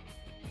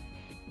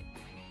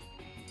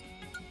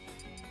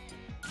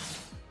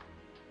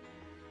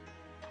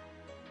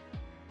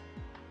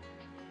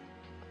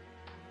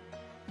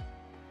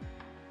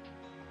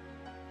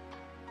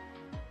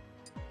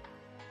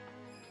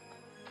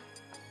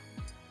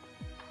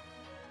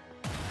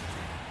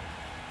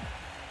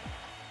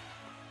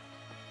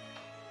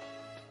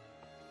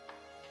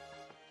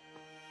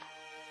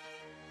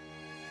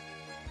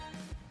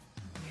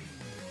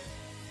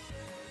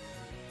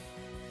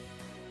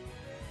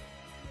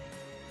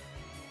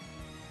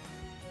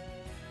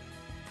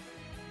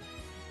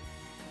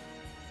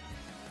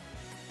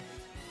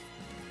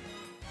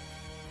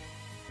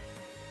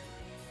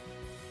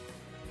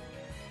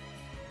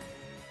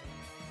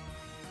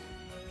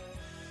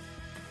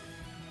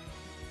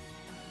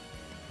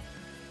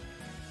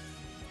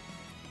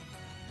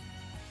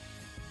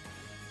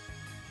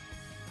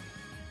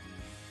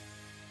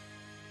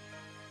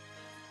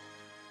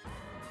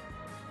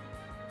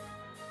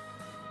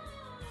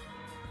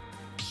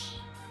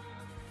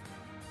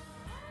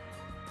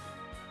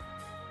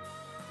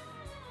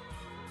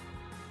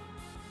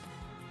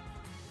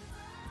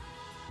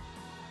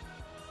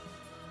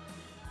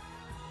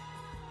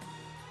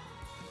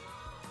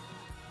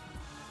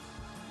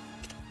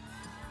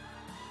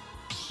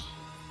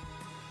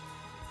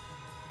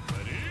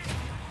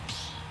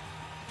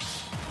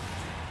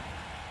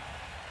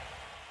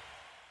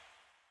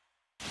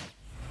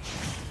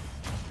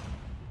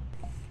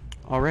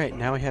 Alright,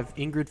 now we have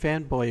Ingrid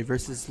Fanboy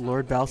versus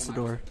Lord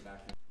Valsador.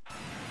 3,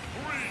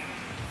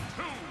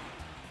 2,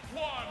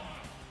 1,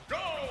 go!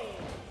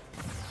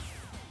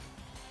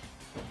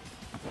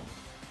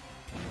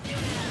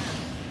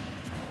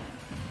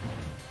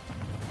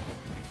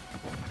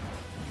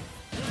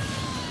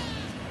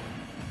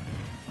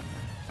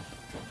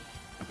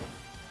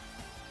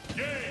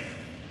 Game!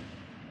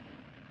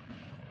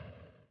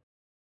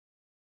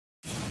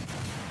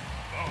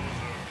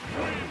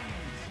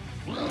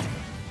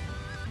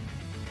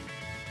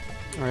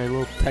 Alright,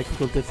 little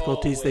technical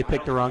difficulties. They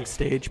picked the wrong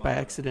stage by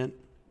accident.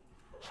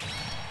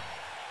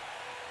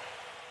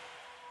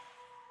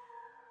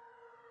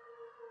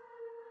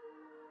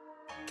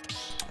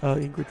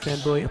 Ingrid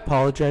Fanboy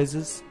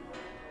apologizes.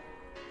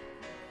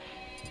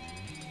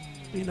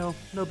 You know,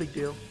 no big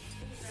deal.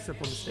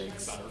 Simple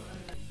mistakes.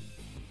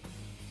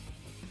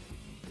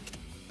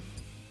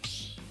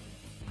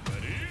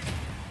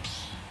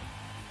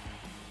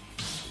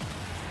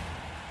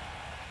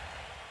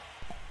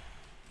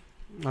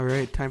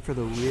 Alright, time for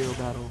the real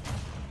battle.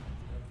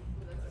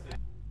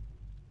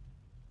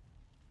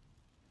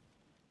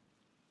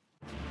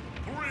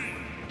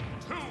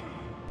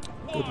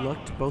 Good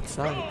luck to both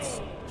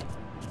sides.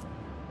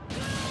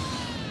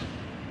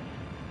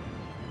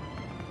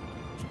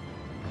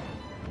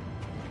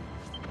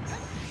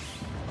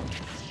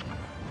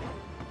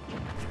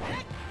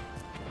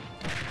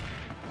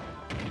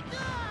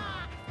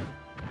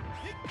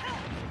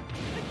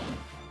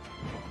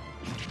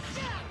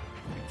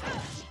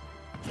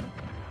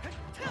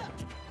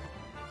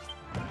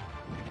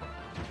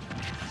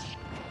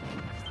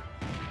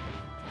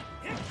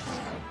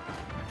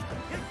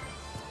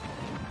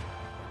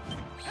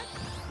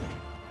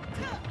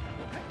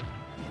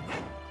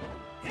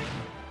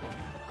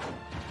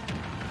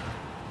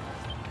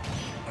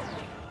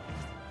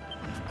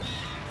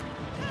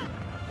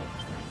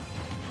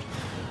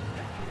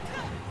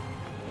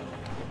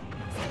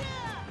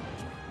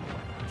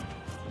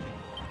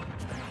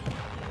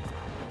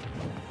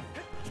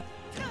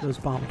 Those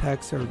bomb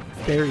attacks are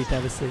very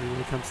devastating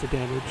when it comes to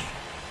damage.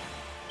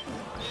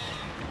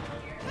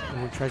 No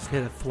one tries to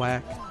hit a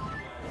thwack.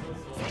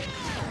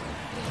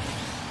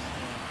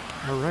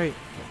 Alright.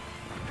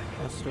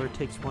 Astor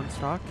takes one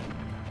stock.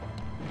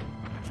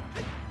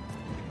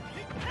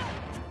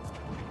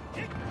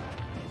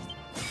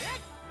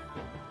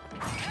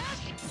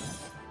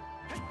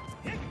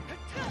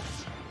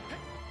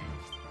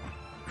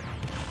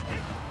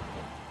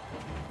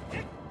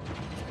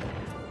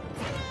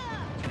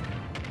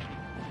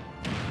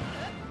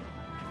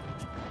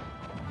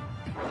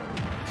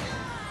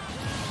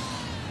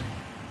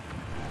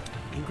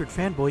 Ingrid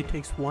Fanboy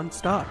takes one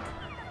stock.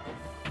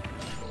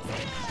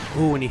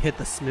 Ooh, and he hit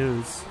the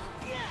snooze.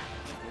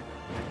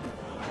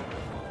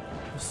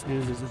 The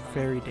snooze is a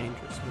very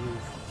dangerous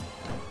move.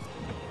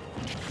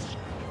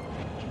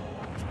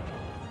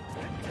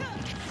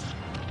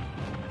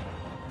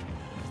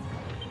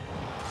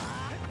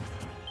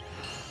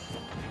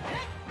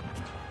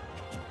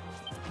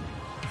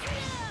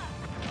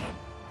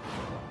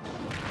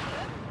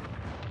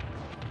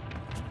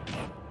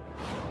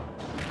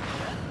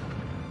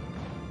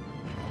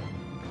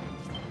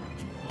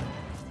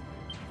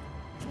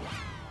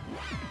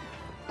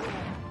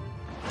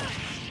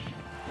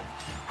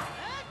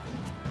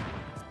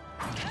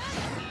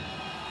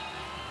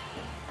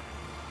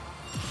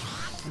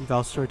 And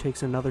Valstor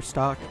takes another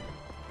stock.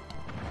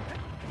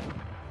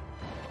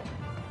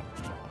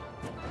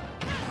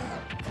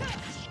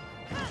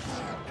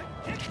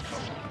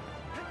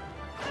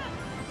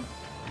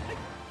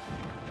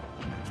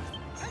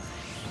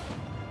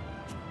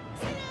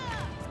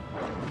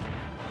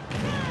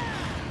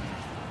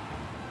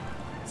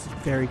 It's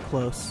very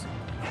close.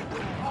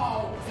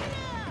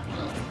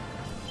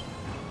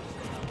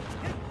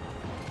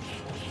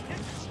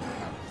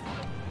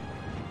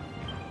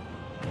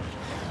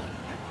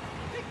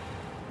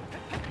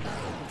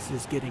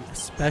 Is getting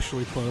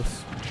especially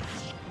close.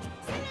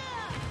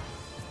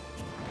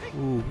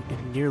 Ooh,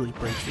 it nearly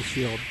breaks the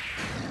shield.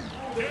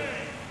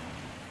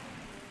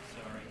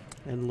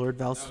 And Lord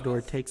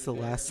Valsador takes the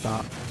last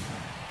stop.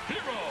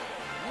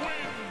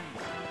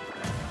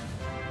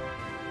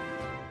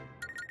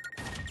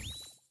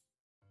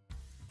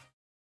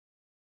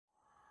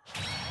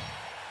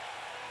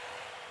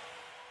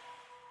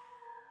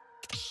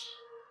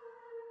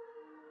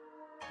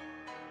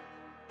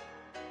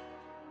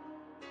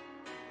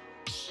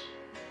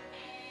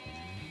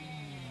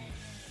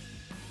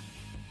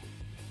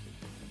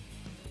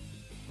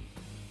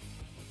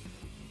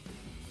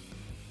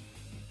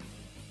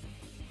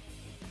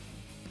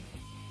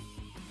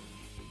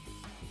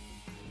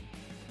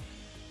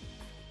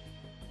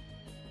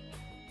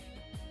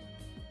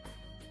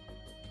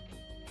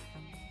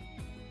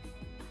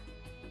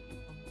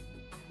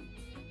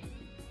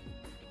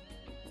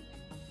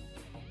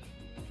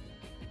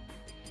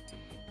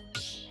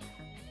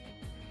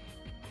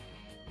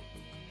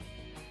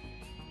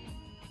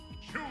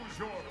 Choose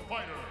your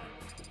fighter.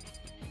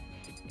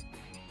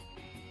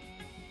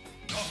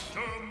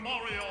 Dr.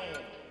 Mario.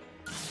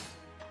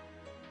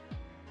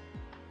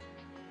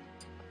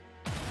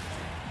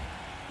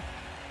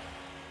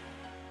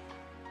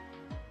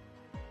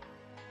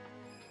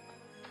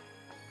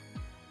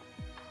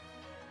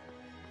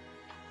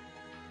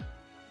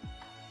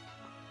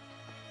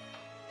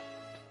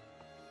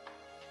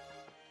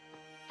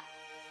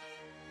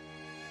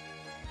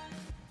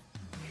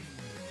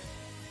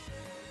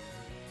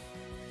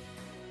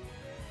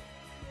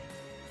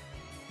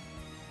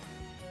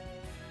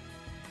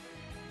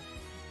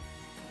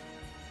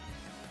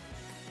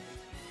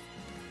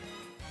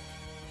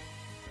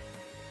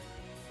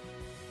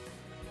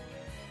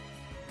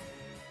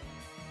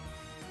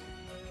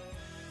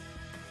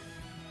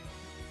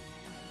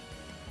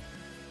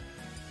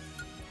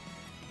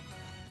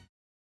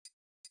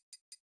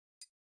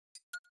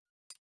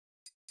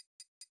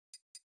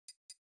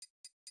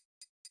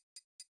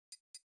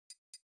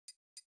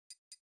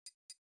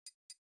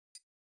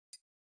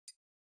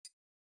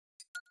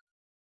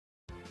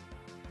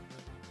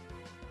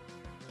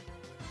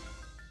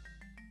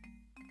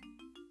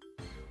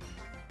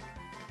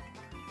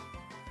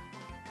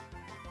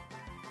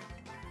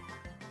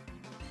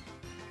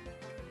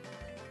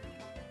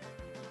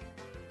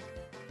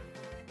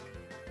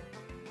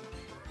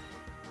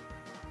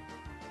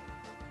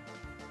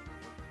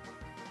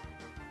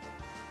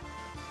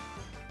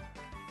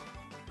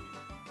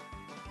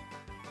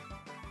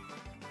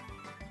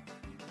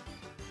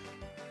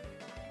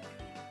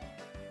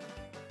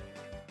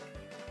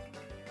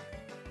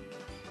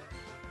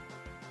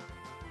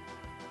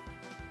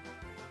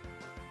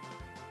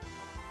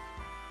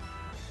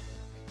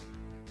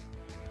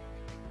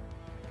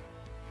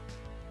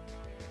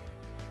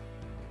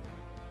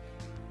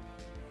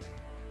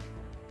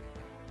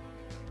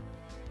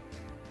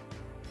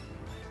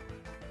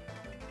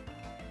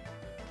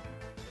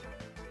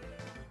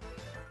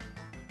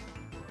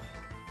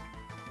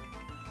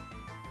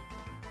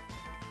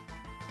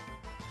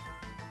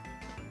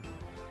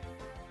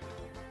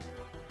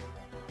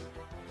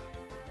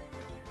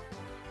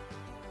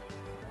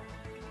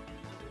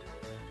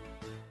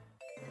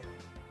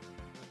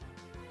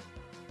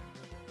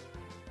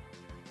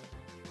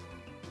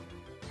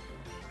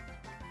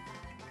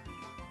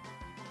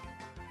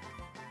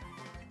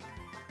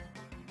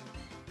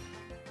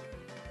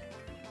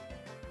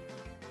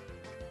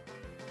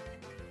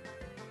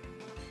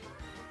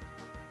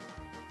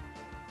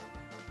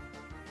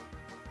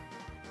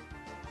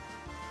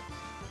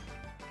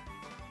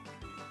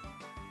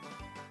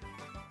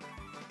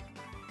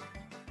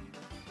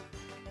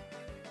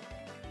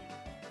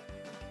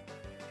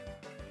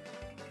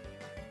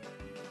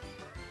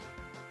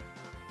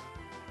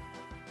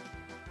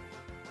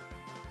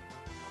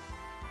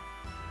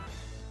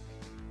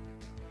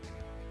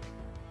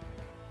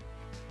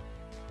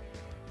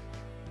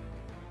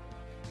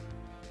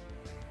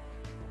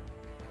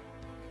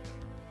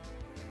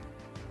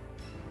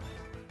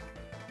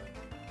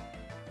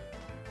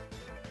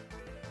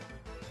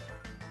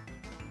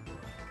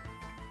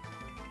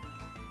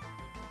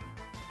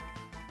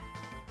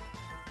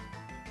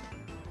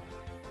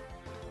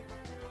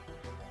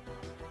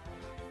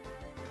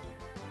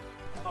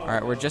 All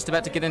right, we're just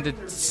about to get into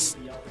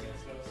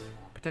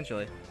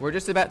potentially. We're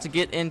just about to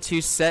get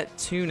into set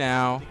 2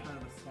 now.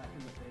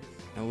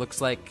 It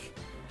looks like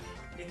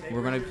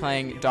we're going to be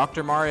playing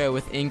Dr. Mario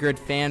with Ingrid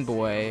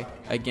Fanboy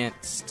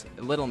against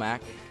Little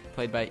Mac,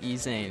 played by E.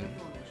 Zane.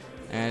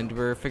 And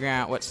we're figuring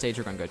out what stage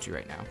we're going to go to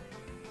right now.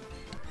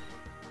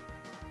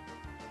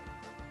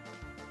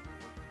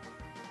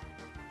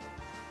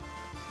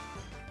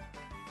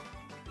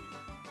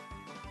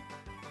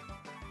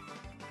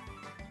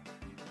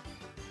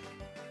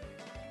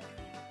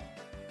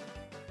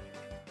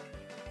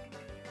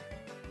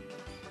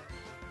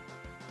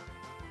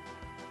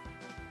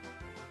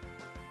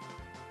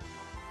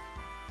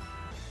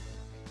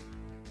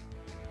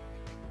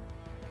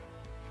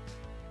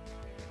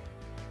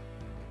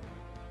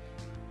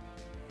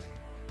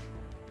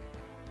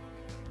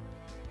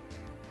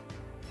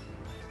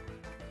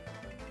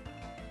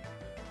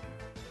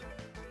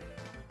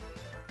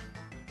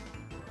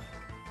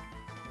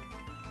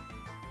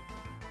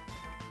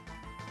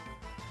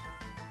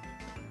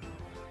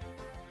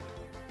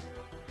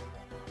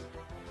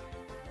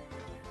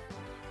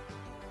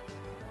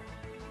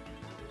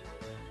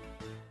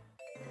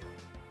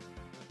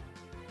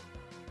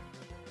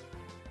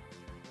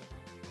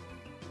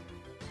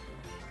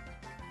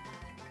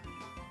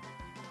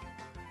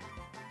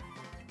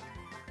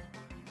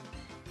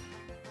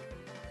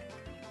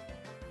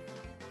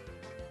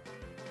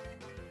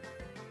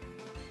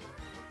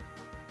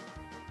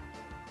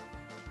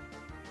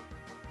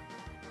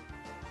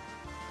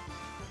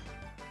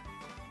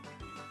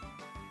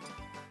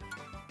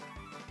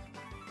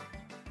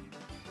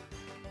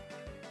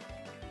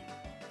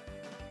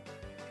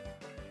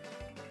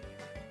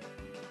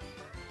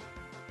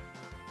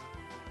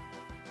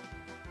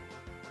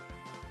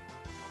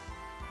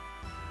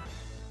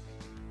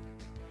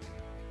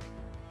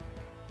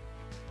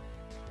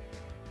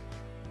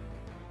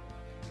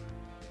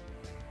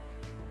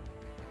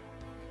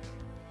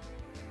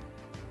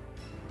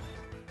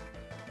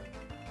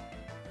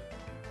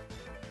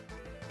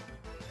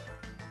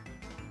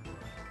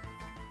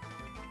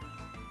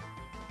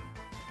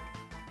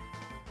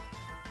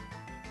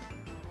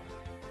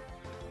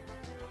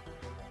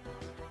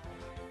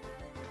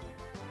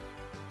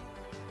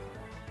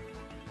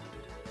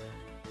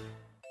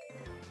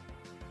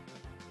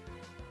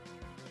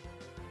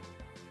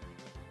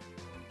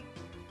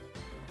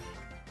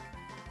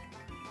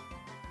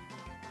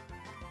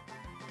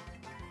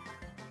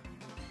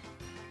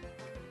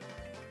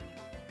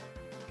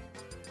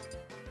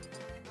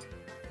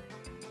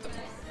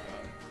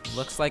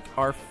 Looks like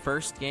our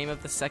first game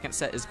of the second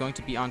set is going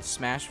to be on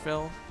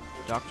Smashville,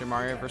 Dr.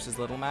 Mario versus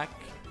Little Mac.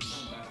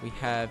 We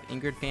have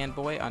Ingrid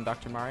Fanboy on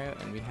Dr. Mario,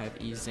 and we have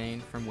E.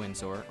 Zane from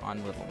Windsor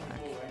on Little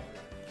Mac.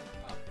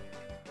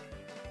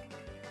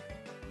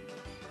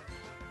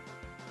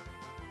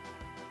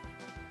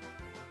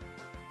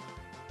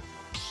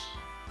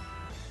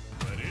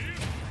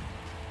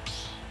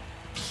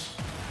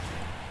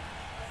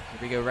 Here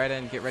we go right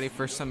in, get ready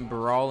for some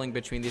brawling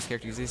between these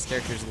characters. These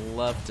characters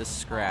love to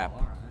scrap.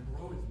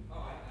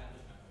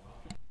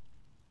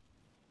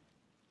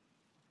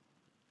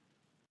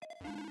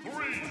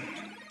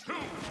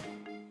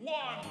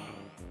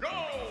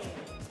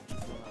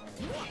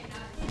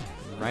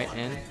 Right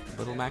in,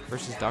 Little Mac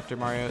versus Dr.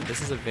 Mario.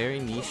 This is a very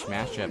niche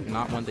matchup,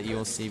 not one that you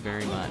will see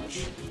very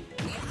much.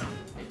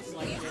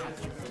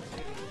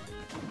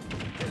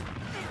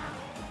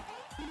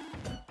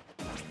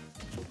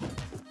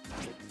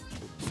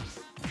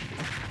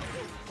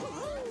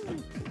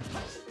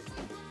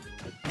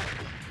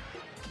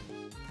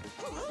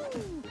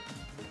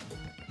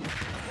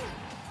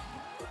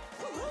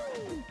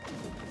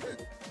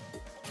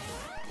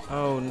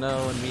 Oh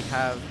no, and we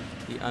have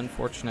the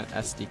unfortunate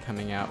SD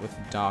coming out with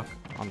Doc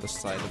on the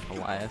side of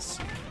Helias.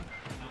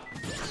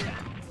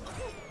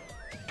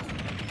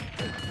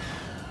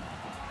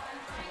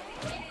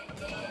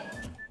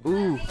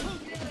 Ooh.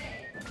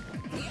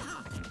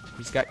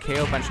 He's got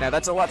KO punch now.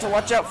 That's a lot to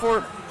watch out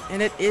for.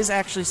 And it is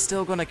actually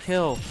still going to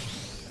kill.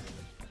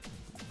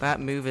 That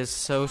move is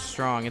so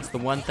strong. It's the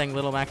one thing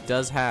Little Mac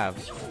does have.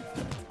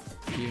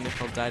 Even if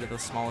he'll die to the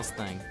smallest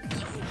thing.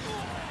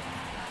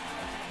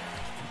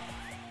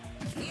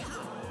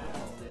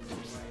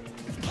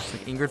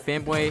 Ingrid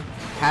Fanboy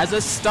has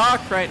a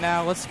stock right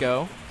now. Let's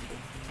go.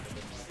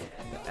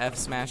 The F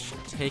smash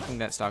taking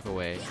that stock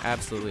away.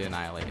 Absolutely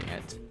annihilating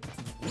it.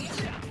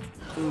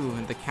 Ooh,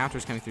 and the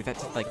counter's coming through. That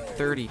did like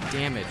 30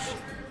 damage.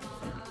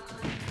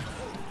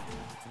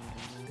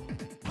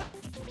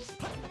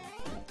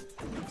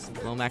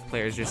 Lil Mac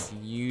players just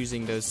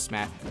using those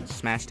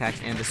smash attacks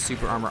and the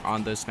super armor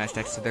on those smash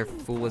attacks to their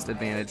fullest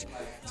advantage.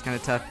 It's kind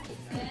of tough.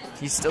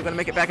 He's still going to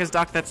make it back as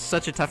Doc. That's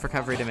such a tough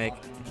recovery to make.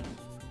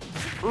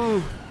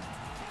 Ooh.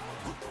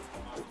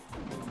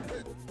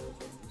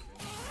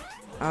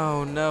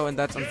 Oh no, and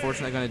that's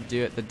unfortunately going to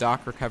do it. The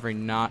Doc recovery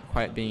not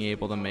quite being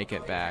able to make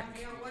it back.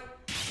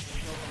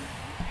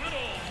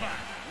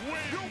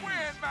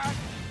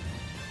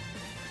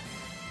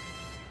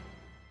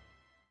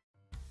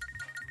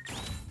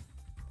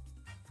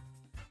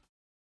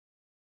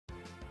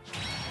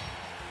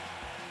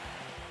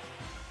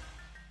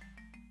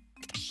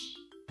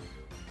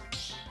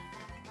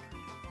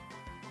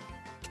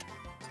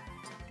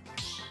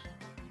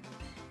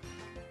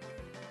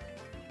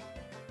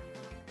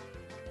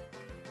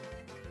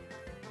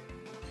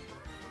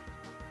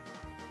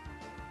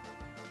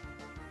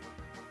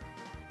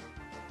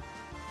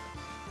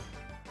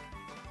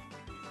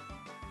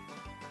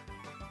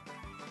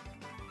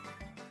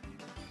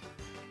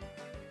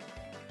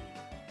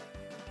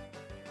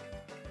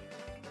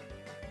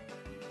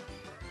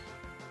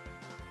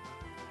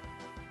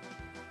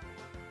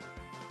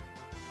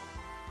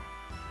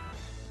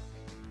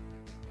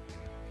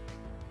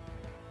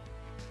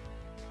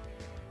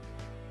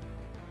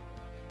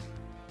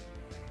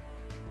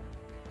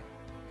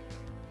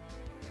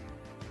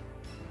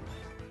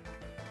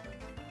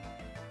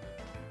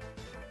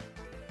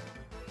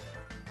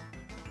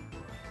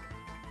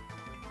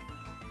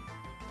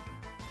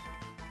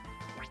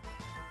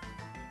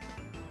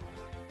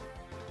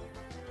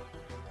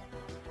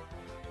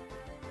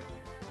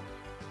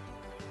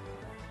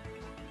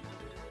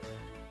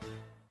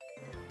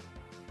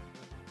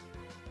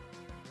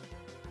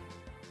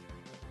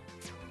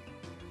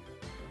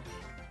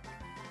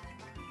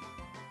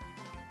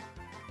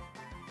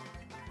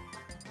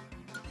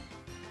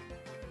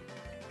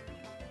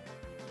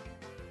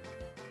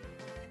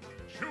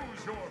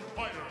 Choose your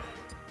fighter.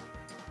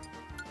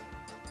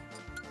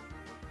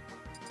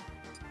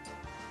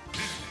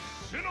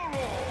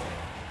 Incineroar.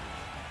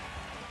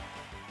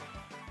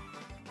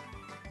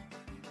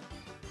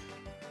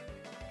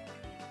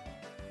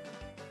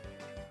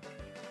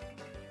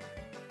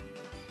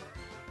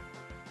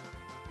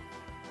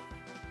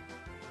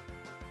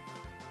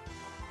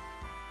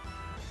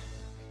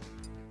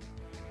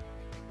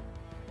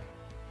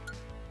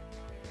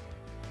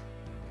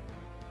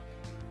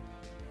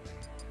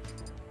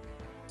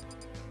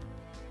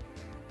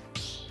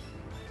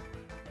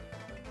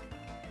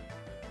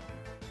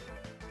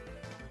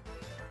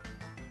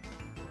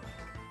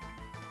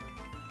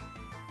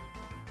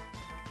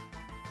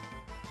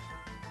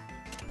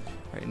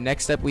 All right,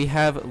 next up, we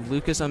have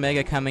Lucas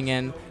Omega coming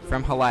in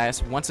from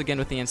Helias, once again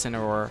with the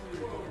Incineroar,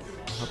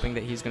 hoping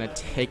that he's going to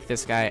take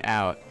this guy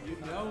out.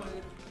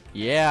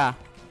 Yeah.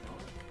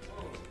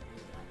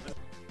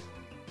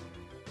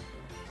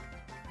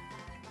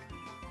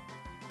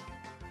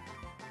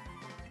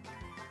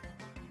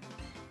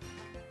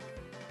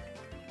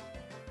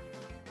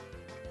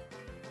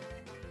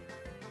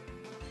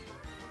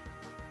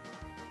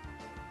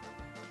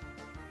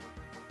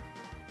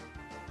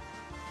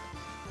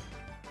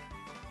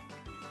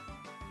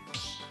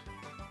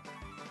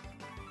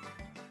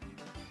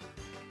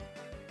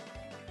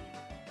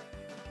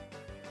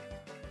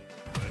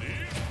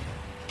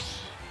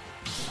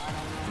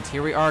 And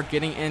here we are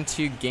getting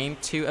into game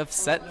 2 of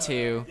set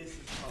 2.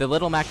 The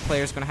Little Mac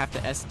player is going to have to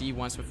SD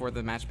once before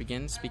the match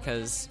begins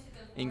because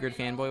Ingrid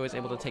Fanboy was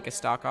able to take a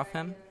stock off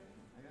him.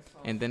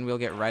 And then we'll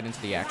get right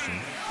into the action.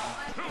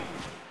 2,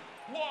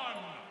 1,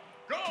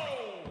 go!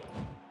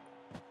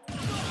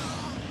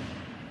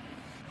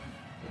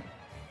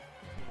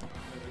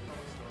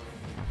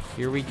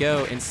 Here we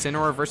go.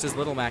 Incineroar versus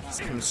Little Mac. He's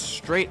coming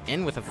straight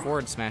in with a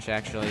forward smash,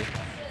 actually.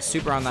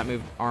 Super on that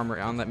move, armor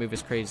on that move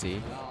is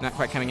crazy. Not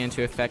quite coming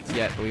into effect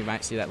yet, but we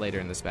might see that later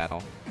in this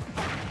battle.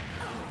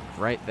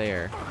 Right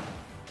there.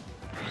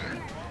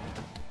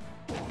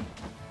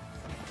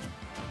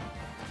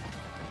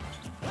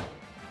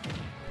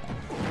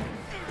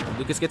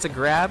 Lucas gets a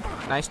grab.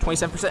 Nice,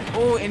 27%.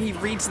 Oh, and he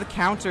reads the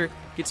counter.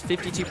 Gets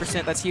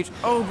 52%. That's huge.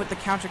 Oh, but the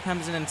counter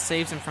comes in and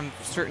saves him from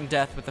certain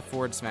death with the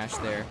forward smash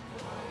there.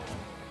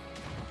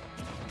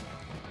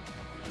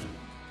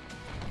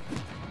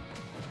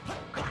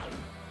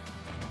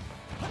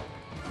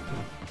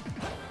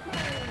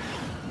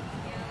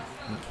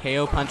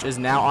 KO Punch is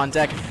now on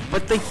deck,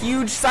 but the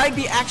huge side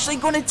B actually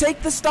going to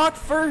take the stock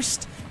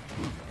first.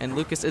 And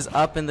Lucas is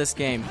up in this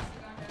game.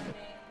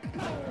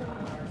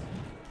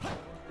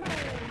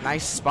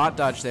 Nice spot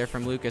dodge there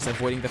from Lucas,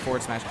 avoiding the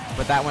forward smash,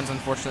 but that one's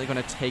unfortunately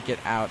going to take it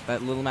out.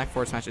 That Little Mac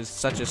forward smash is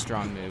such a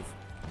strong move.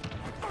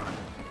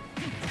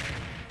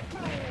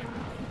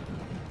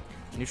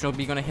 Neutral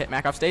B going to hit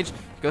Mac off stage,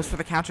 goes for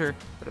the counter,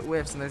 but it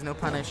whiffs and there's no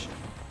punish.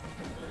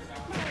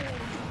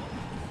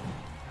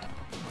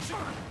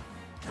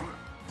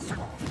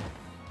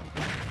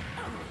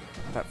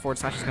 That forward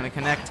smash is going to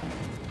connect.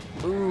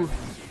 Ooh.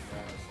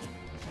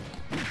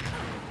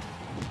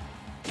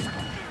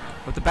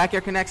 But the back air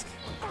connects.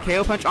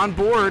 KO Punch on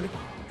board.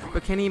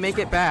 But can he make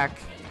it back?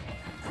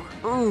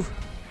 Ooh.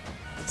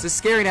 This is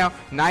scary now.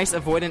 Nice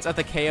avoidance of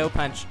the KO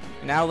Punch.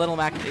 Now Little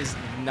Mac is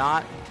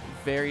not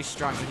very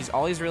strong.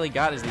 All he's really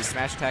got is these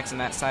smash attacks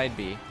and that side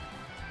B.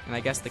 And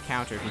I guess the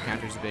counter if he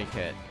counters a big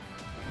hit.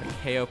 The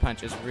KO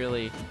Punch is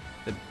really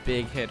the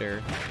big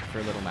hitter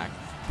for Little Mac.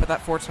 But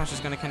that forward smash is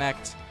going to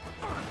connect,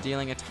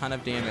 dealing a ton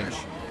of damage.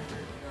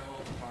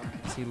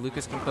 See,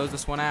 Lucas can close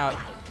this one out.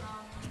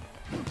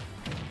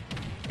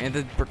 And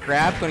the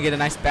grab, going to get a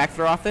nice back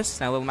throw off this.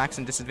 Now Little Mac's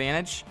in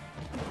disadvantage.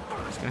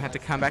 He's going to have to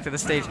come back to the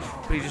stage,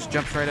 but he just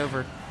jumps right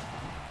over.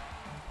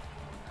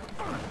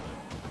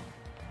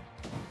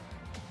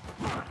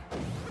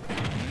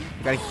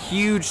 Got a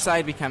huge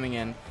side B coming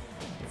in.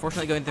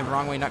 Unfortunately going the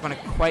wrong way, not going to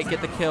quite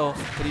get the kill,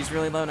 but he's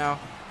really low now.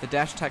 The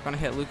dash attack going to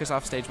hit Lucas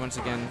off stage once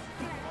again.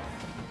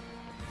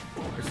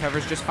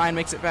 Recovers just fine,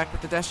 makes it back,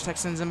 but the dash attack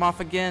sends him off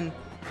again.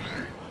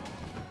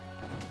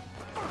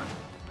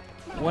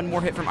 One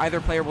more hit from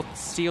either player will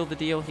seal the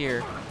deal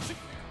here.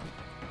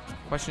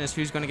 Question is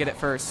who's going to get it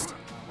first.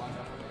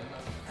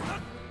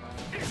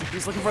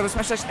 He's looking for the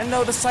smash dash, and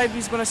no, the side B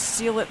is going to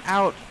seal it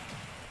out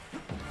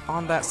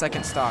on that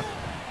second stock.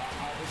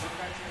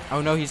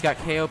 Oh no, he's got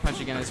KO Punch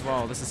again as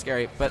well. This is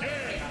scary, but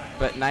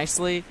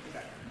nicely,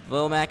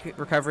 Lil Mac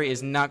recovery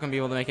is not going to be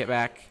able to make it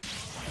back.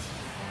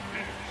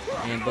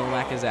 And Lil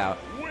Mac is out.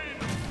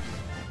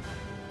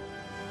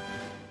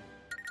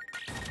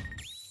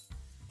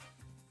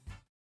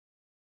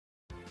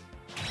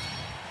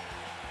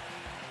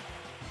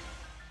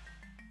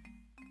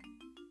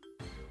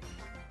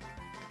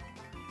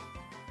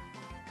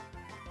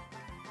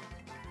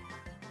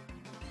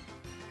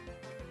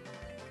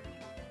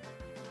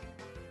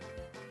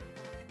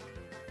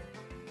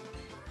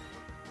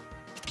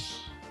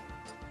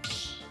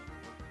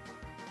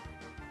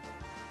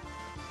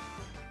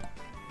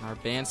 Our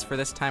bans for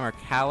this time are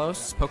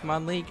Kalos,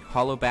 Pokemon League,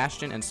 Hollow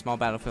Bastion, and Small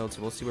Battlefield.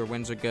 So we'll see where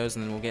Windsor goes,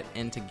 and then we'll get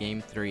into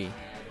Game 3.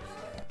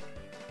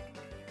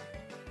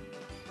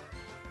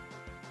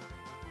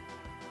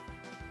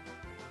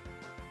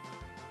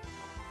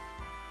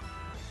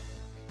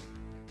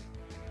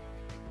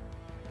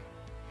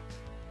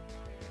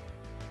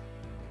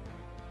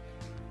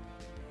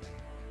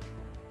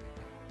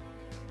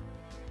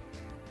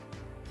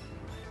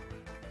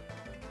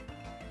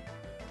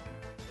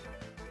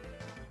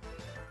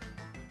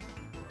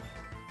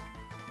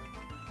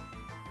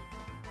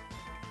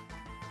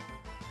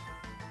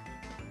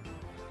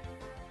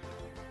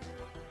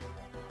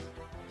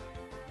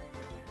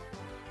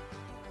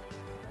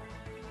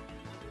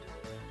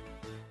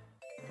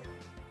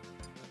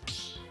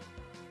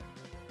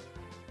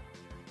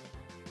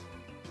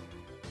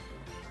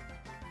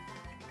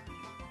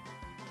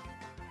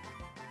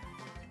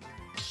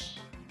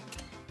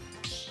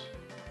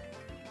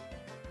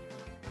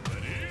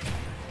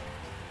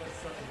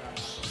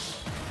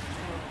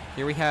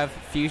 Here we have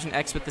Fusion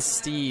X with the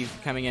Steve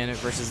coming in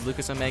versus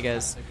Lucas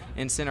Omega's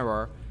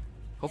Incineroar.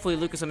 Hopefully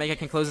Lucas Omega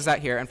can close this out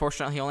here.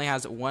 Unfortunately, he only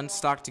has 1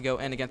 stock to go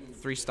in against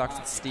 3 stocks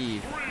with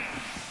Steve.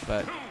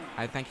 But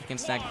I think he can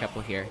snag a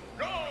couple here.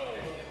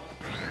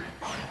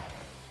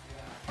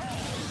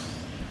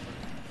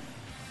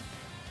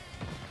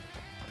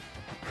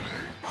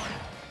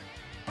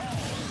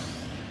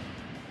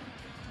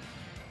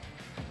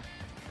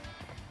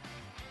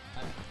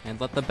 And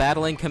let the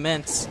battling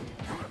commence.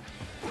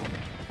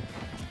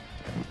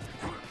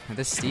 And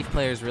this Steve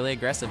player is really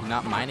aggressive,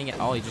 not minding at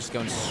all. He's just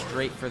going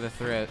straight for the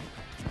throat.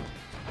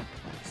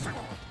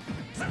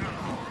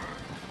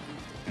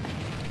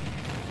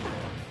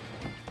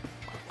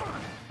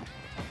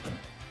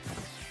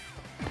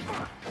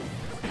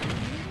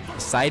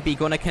 Side B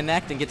going to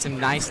connect and get some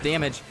nice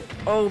damage.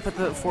 Oh, but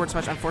the forward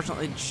smash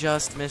unfortunately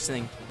just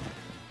missing.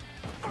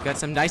 Got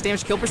some nice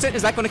damage. Kill percent.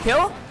 Is that going to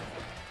kill?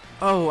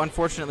 Oh,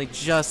 unfortunately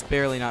just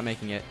barely not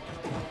making it.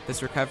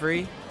 This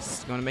recovery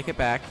is going to make it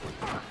back.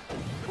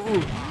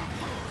 Ooh.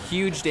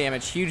 Huge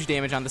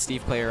damage on the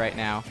Steve player right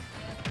now.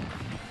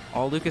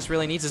 All Lucas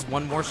really needs is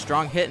 1 more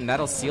strong hit, and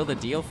that'll seal the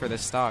deal for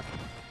this stock.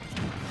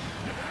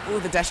 Ooh,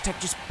 the dash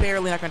attack just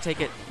barely not going to take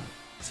it.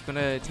 He's going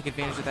to take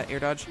advantage of that air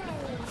dodge.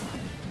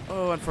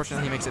 Oh,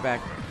 unfortunately, he makes it back.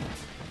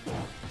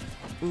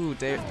 Ooh,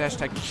 dash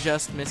attack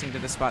just missing to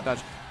the spot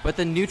dodge. But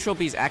the neutral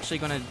B is actually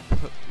going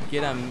to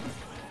get him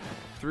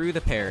through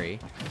the parry.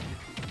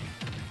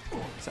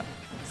 So,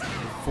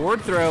 forward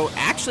throw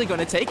actually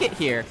going to take it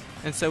here.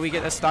 And so we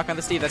get a stock on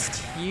the Steve.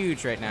 That's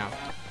huge right now.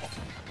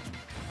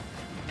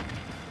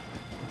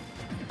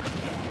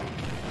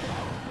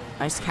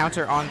 Nice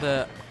counter on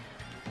the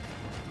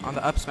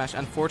up smash.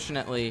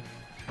 Unfortunately,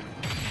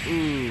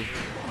 ooh,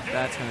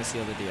 that's going to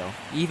seal the deal.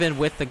 Even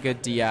with the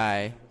good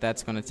DI,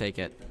 that's going to take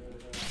it.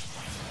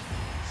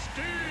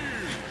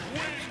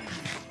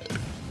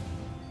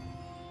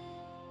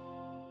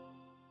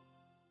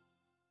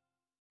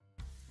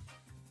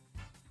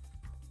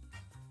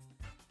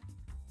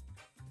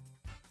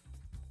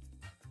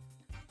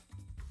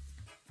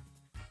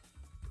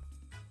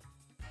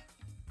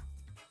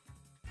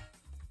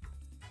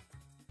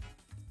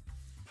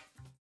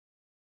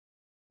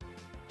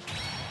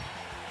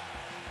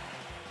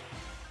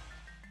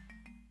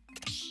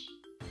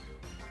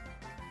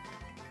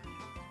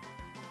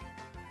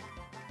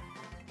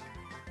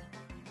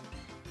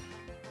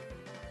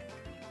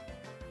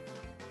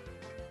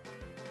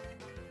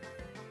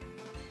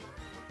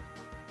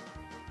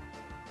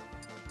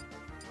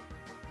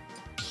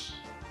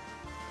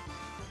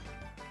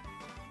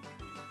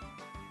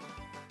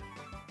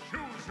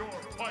 Choose your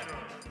fighter.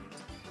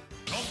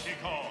 Donkey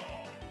Kong.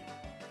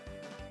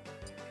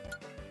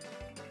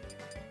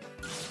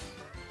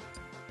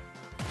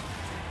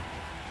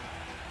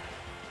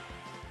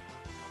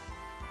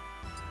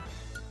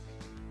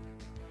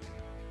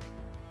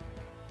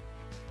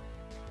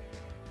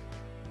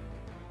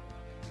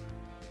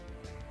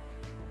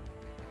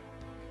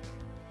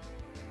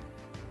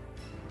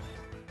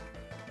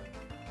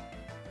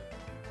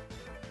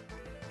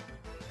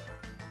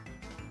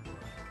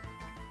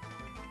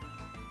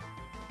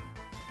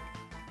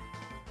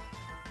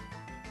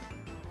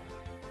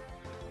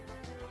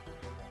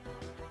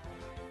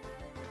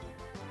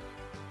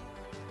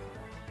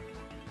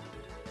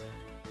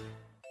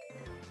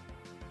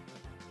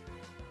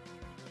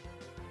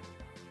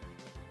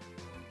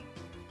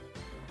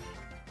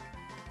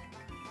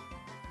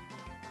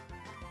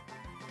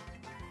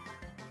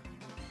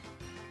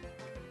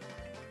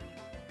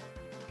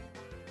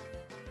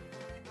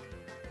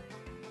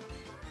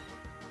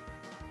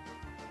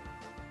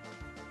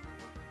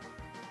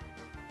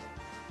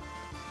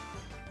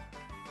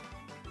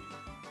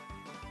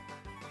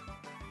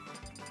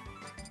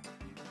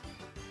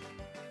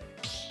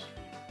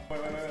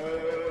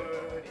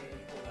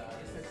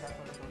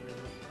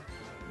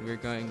 We're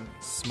going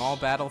small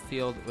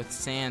battlefield with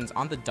Sans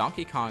on the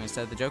Donkey Kong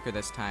instead of the Joker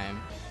this time.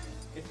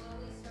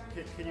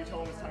 Can you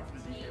tell him it's time for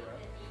the DK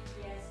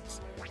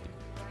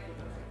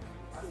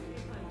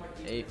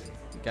round?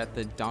 Got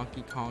the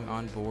Donkey Kong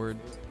on board.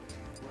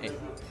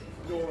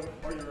 Nolan,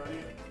 are you ready?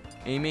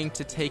 Aiming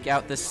to take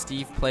out the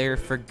Steve player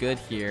for good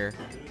here.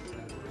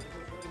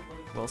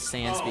 Will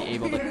Sans be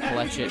able to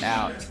clutch it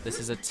out? This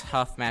is a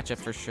tough matchup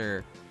for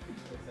sure.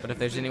 But if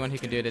there's anyone who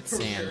can do it, it's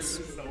Sans.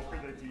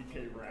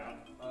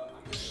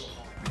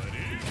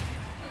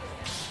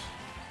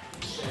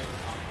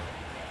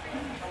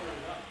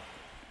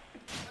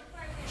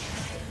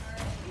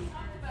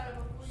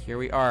 Here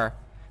we are.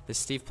 The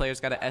Steve player's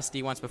got to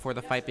SD once before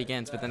the fight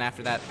begins, but then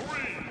after that,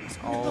 it's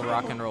all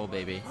rock and roll,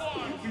 baby.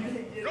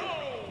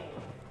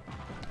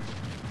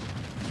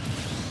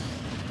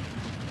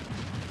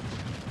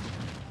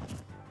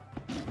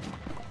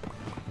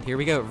 Here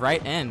we go,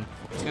 right in.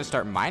 He's going to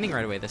start mining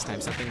right away this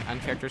time, something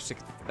uncharacteristic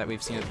that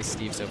we've seen with the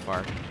Steve so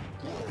far.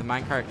 The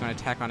minecart going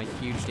to tack on a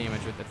huge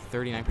damage with a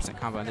 39%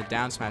 combo, and the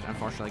down smash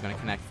unfortunately going to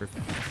connect for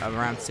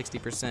around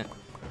 60%.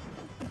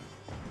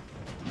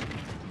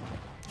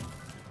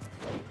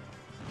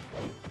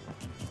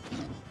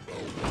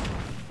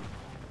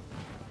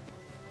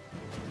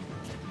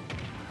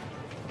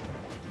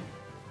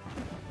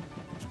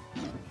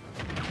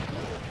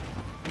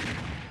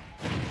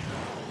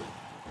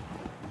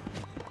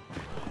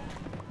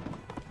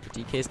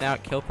 DK's now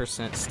at kill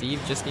percent.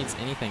 Steve just needs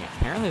anything.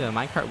 Apparently the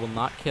minecart will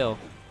not kill.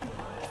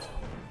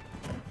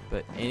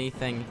 But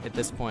anything at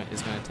this point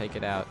is going to take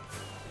it out.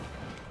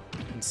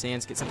 And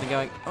Sans gets something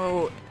going.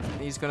 Oh,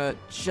 he's going to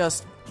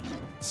just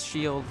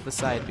shield the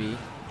side B.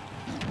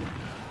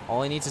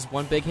 All he needs is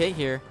one big hit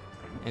here.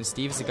 And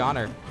Steve's a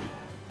goner.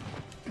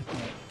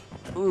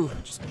 Ooh,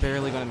 just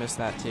barely going to miss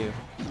that too.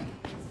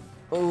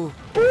 Oh,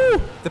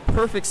 ooh, the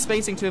perfect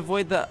spacing to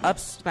avoid the up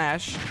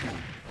smash.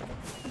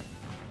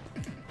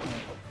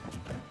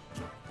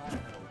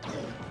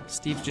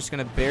 Steve's just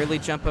going to barely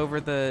jump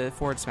over the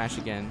forward smash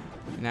again.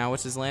 Now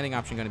what's his landing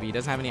option going to be? He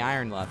doesn't have any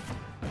iron left.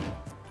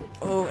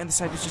 Oh, and the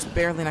side is just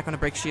barely not going to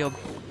break shield.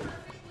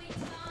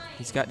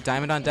 He's got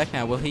diamond on deck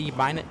now. Will he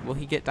mine it? Will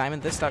he get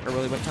diamond this stock or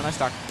will he wait till next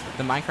stock?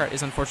 The minecart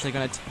is unfortunately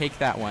going to take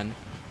that one.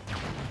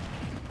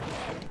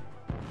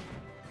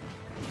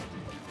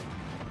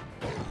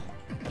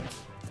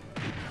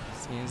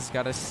 He's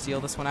got to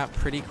seal this one out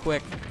pretty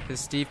quick because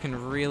Steve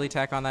can really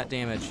tack on that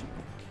damage.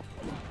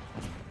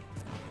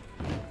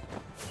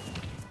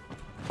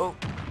 Oh,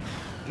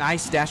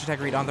 nice dash attack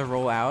read on the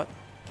rollout.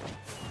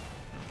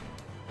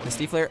 The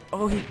Steve Flare.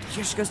 Oh, he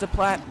just goes to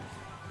plat.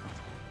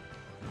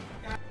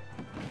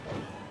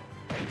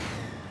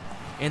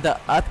 And the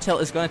up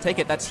tilt is going to take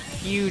it. That's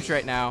huge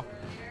right now.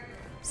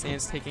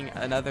 Sans taking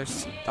another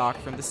stock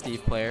from the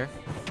Steve player.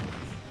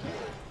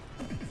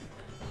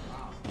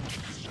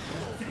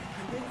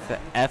 The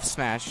F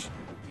smash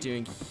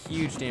doing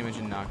huge damage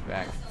and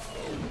knockback.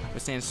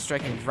 But Sans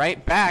striking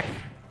right back.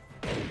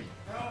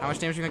 How much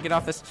damage are you going to get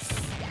off this?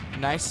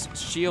 Nice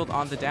shield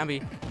on the down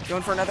B.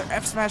 Going for another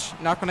F smash.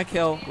 Not going to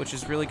kill, which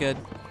is really good.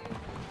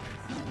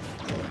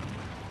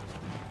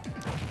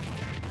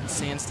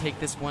 Sans take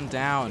this one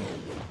down.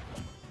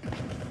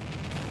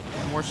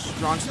 More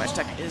strong smash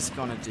tech is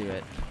going to do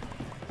it.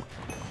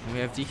 And we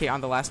have DK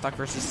on the last stock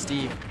versus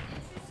Steve.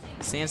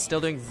 Sans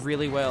still doing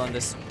really well in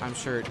this, I'm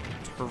sure,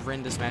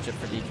 horrendous matchup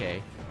for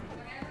DK.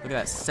 Look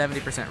at that,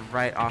 70%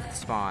 right off the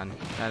spawn.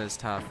 That is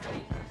tough.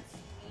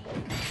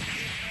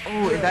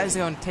 Oh, and that is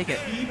going to take it.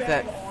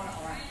 That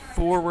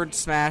forward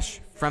smash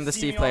from the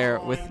Steve player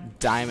with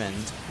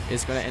diamond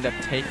is going to end up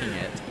taking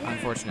it,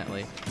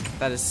 unfortunately.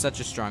 That is such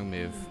a strong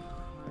move.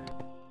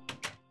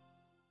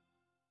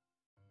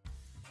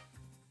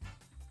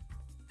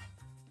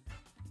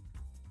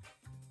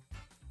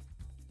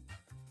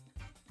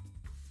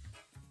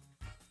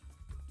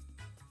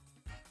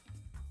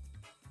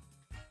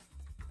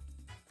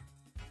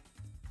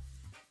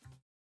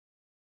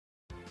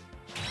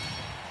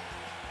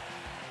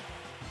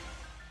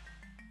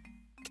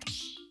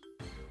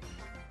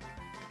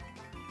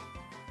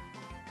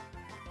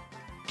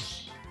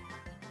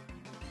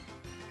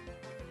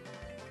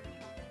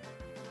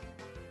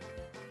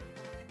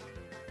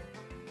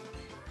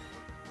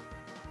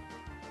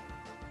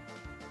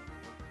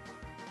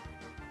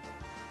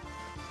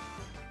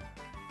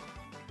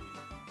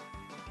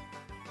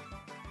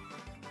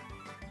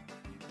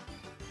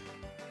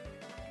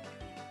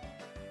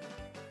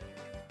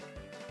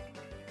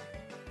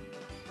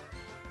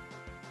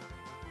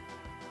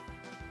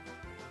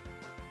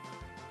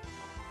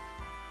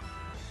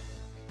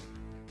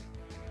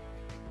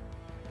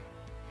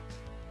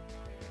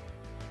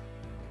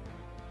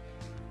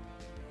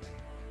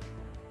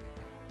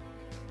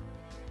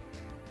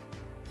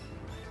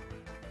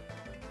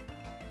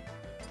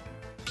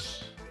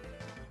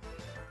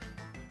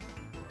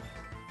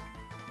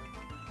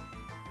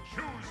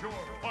 Choose your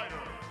fighter.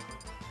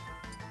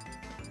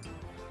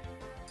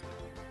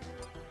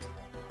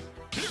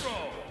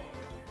 Hero.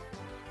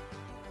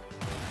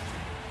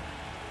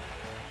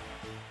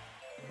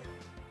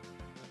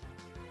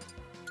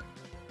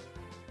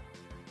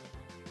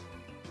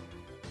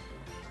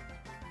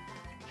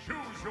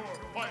 Choose your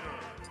fighter.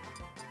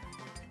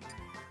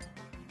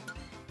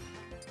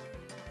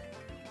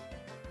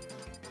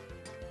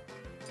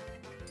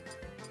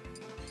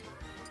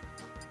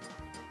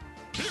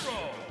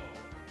 Hero.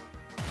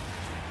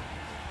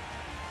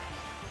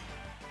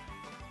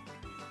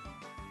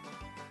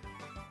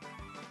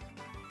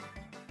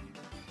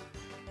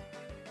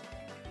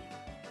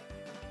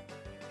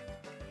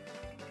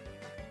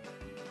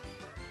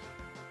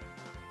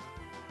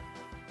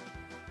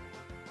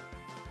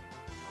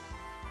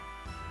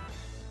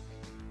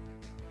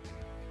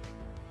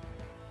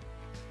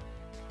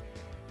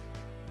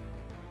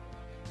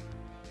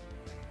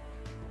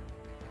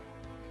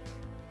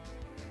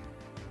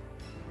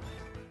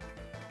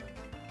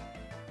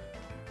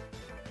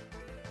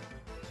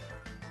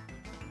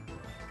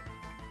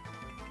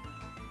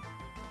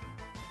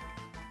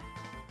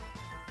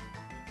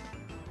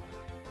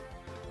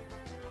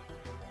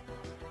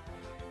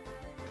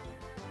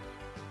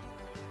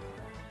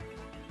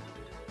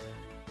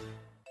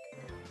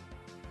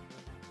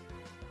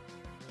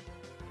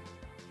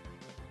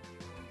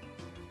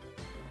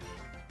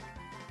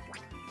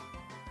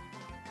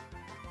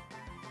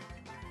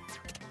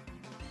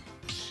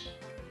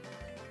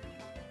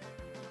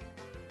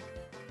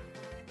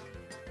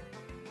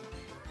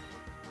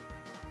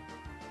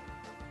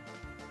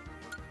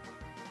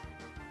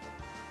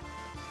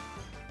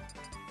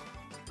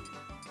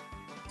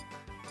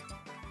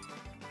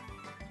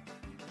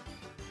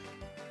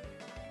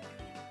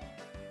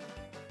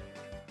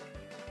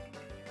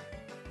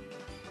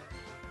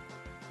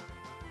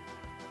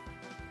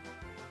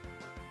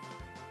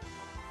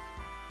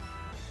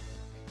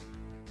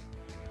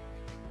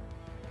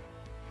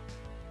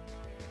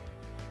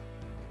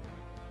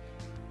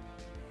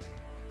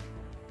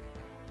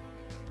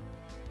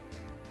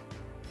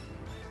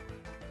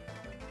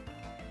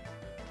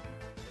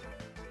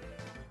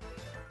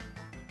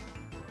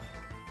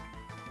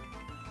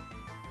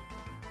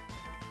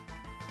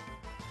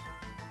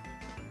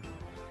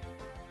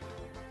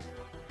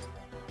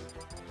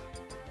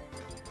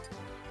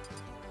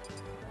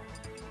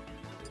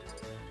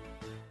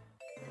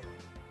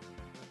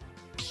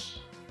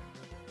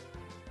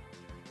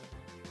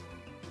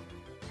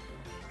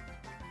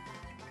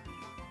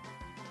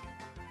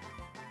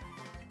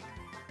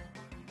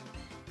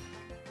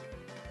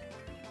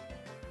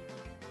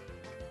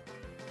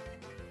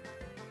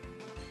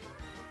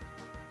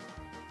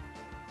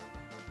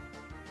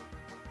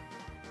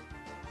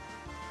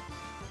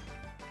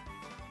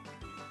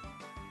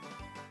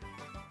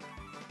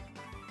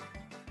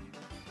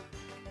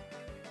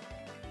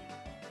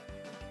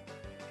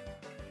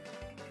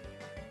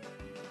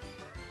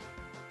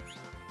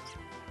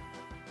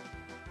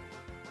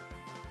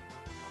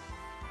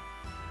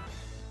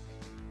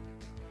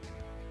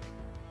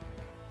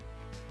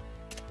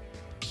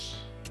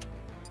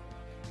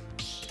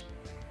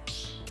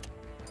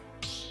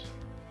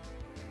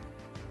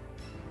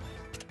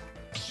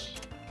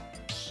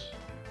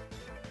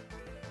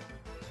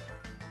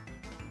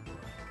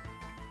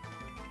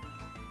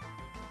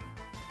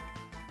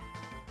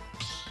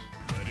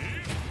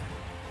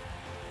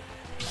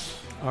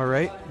 All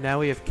right, now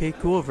we have K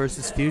Cool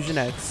versus Fusion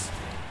X.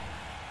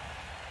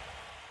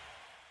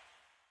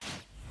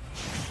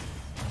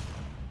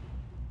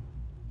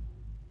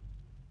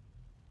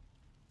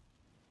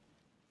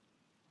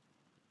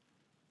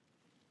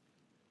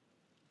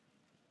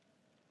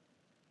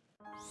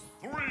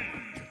 Three,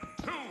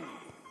 two,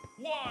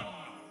 one,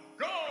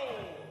 go!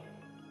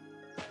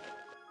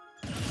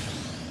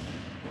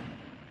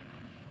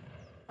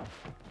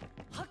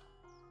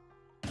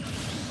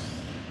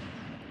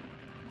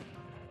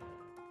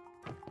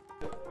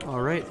 All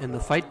right, and the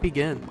fight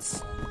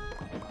begins.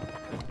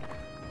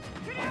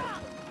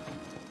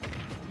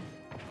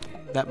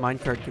 That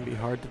minecart can be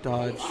hard to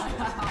dodge,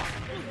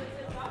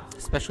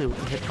 especially with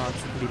the hitbox.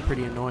 It can be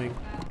pretty annoying.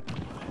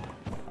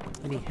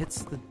 And he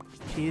hits the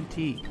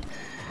TNT.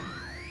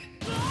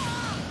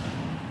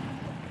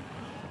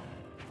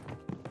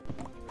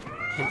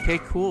 And K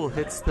Cool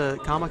hits the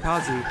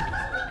kamikaze.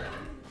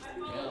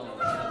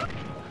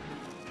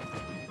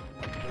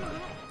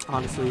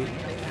 Honestly,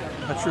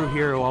 a true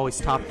hero always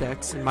top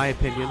decks, in my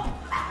opinion.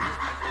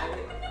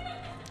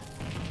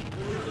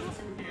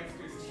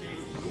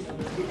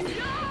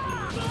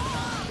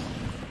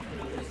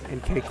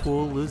 And K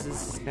Cool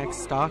loses his next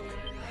stock.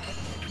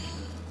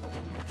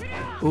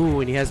 Ooh,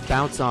 and he has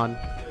bounce on.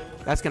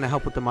 That's gonna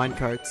help with the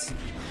minecarts.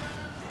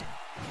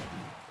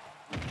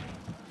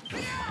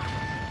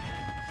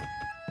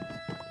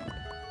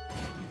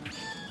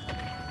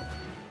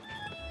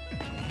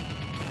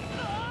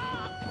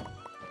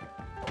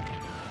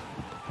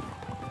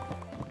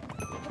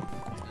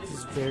 This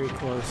is very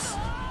close.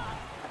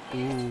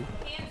 Ooh.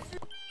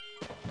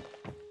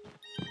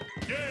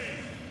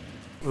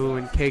 Ooh,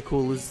 and K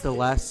Cool loses the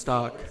last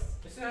stock.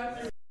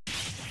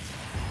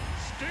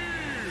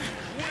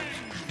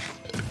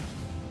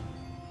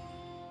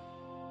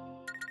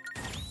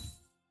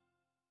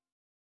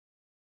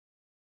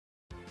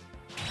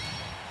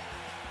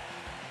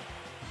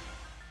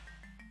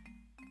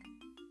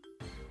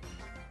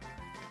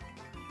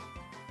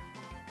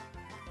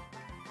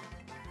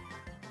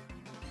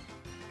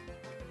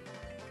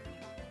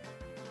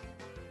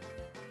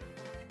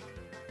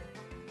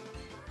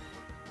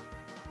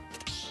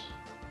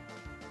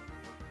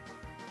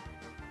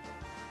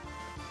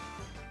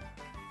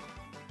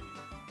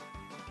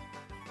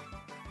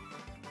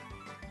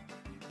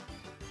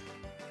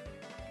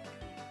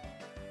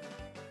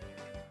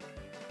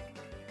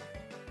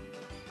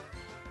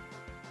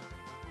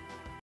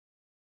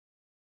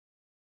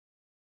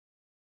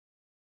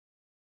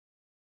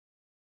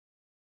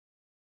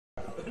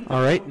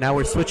 Alright, now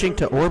we're switching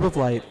to Orb of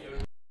Light.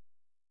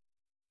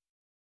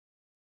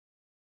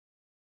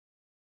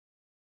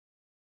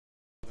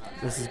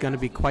 This is going to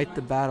be quite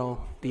the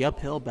battle, the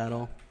uphill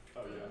battle.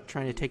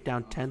 Trying to take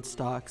down 10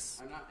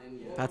 stocks.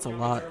 That's a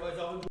lot.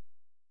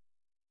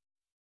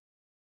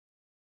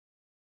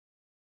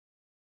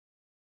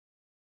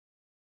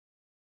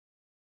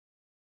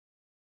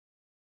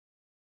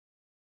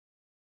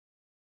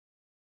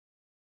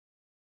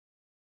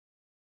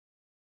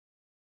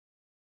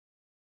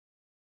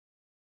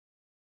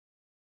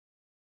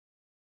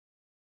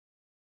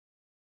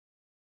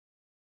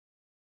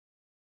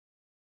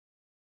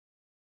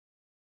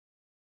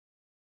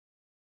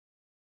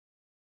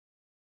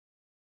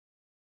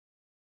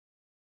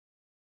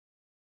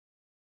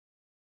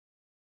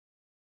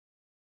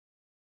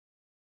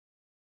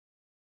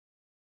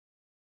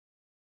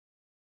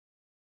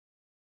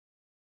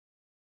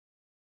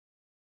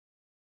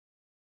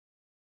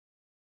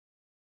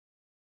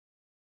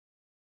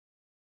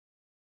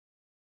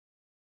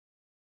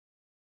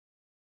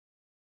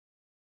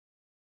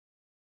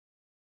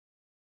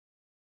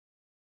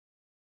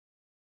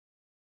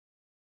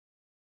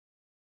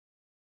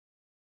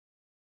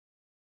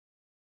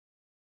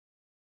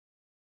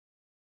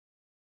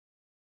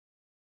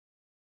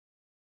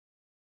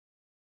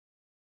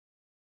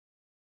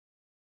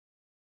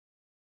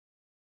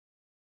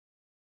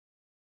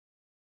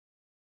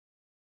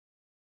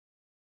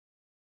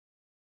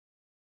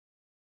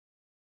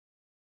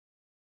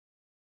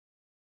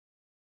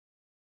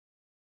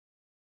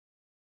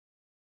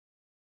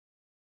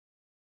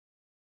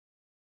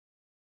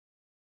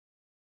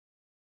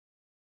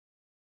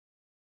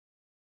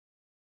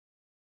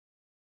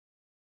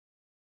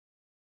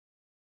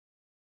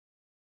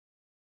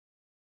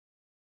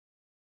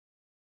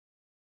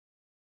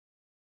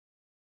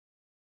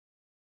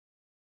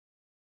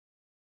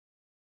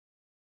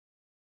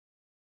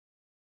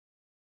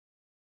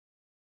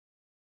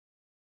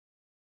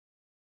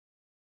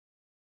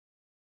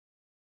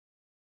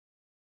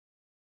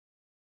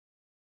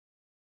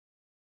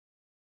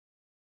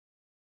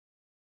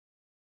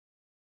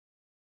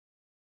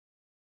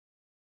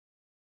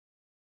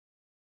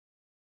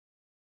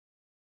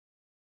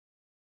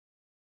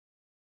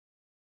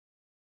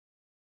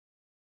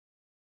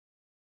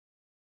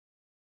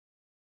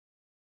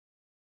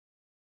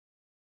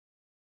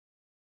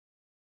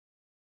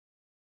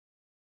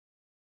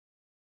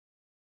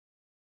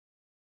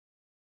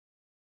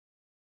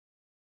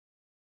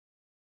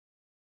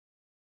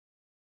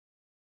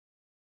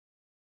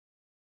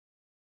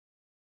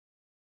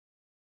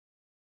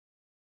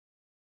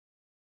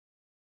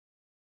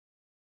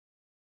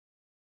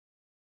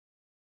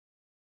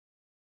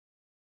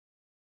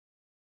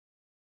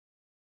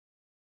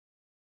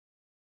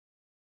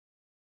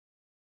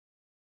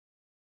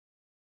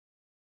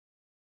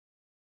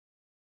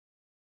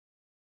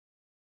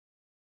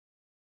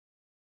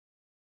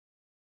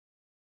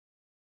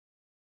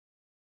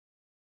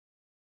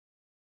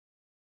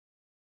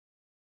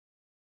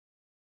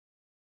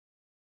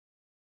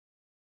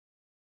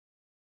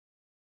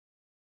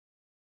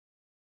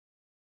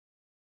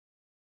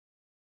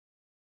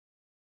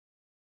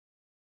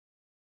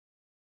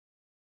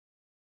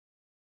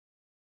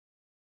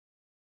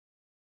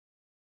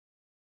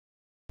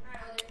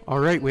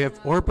 Alright, we have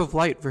Orb of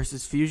Light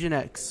versus Fusion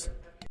X.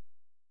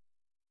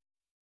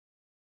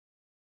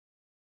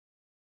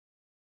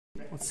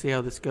 Let's see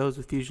how this goes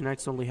with Fusion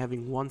X only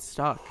having one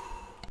stock.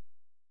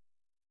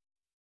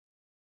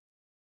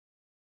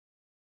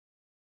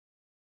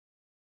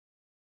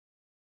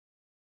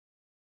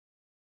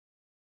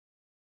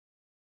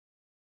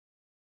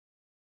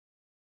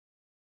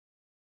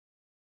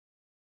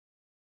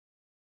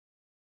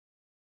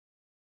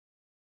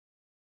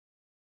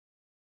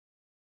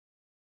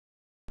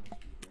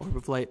 Orb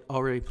of Light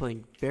already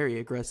playing very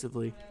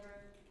aggressively.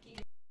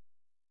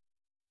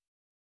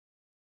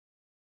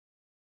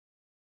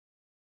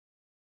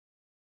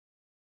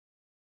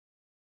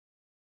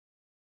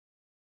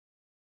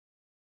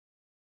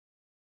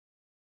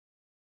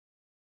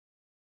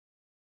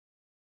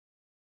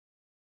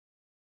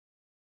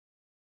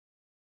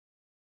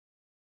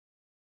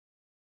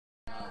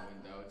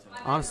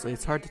 Honestly,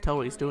 it's hard to tell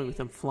what he's doing with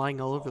him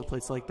flying all over the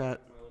place like that.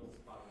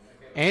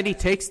 And he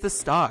takes the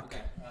stock.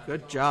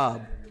 Good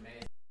job.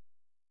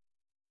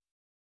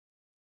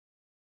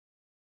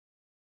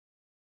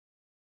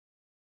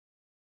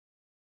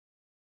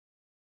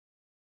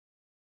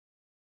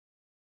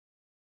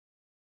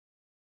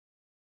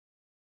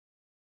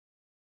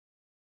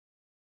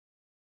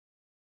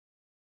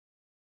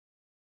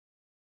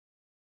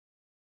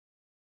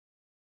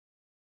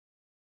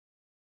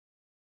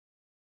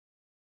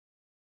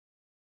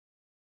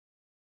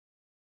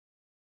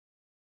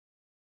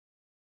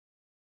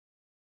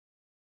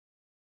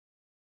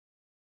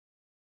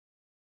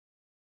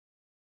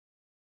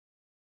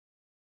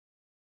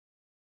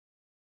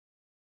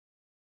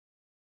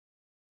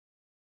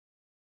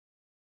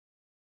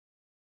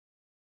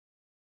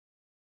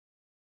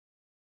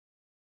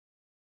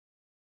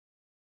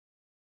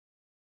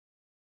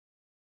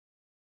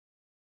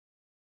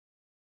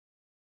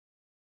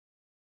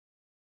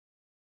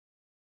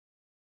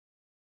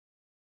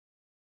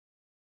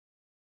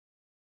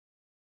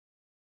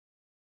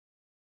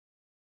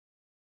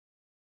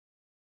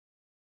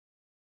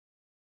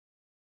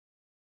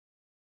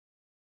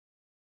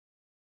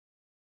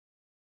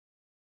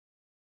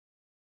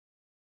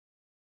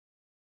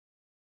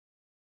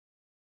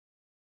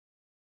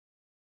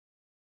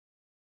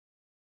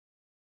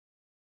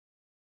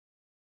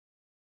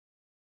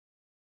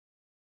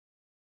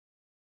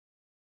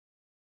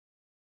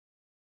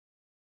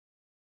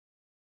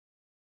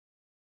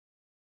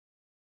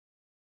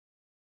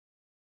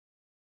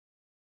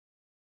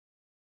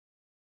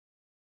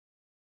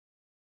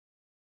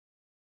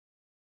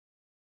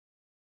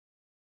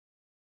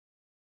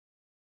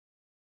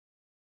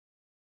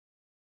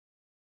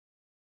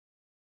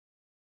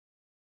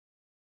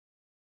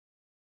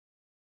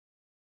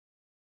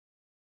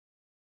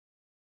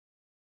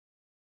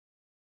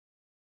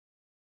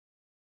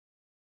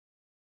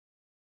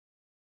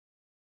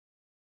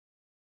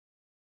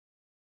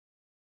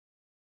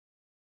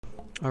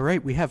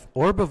 Alright, we have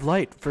Orb of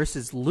Light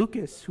versus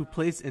Lucas, who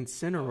plays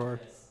Incineroar.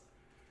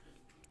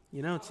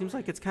 You know, it seems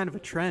like it's kind of a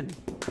trend.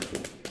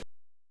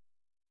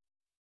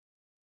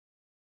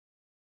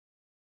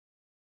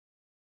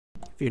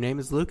 If your name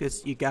is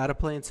Lucas, you gotta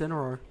play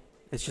Incineroar.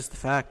 It's just the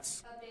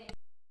facts.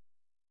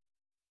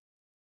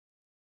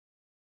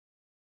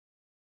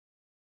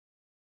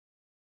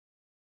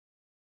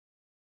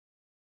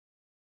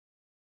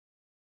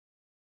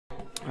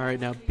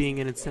 Alright, now being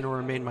an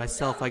Incineroar main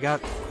myself, I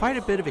got quite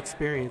a bit of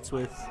experience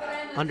with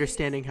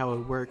understanding how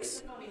it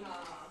works.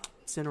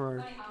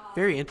 Incineroar,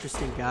 very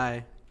interesting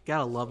guy.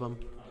 Gotta love him.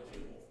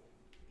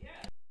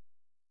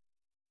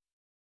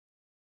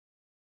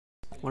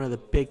 One of the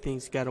big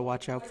things you gotta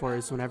watch out for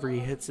is whenever he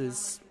hits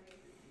his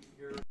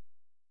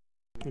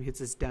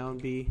down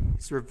B,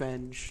 his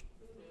revenge,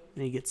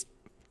 and he gets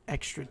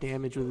extra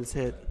damage with his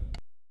hit.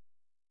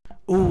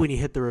 Ooh, and he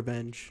hit the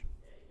revenge.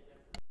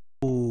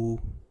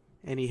 Ooh,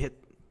 and he hit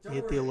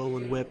the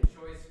Alolan Whip.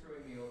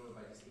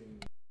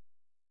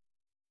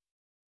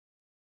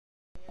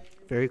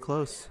 Very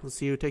close. Let's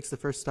see who takes the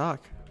first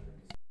stock.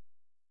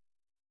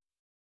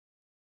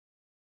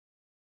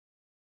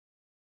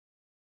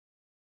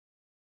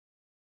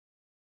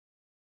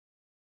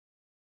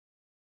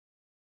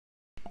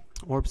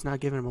 Orb's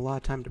not giving him a lot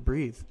of time to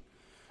breathe.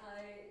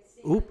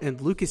 Oop, and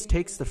Lucas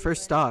takes the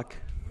first stock.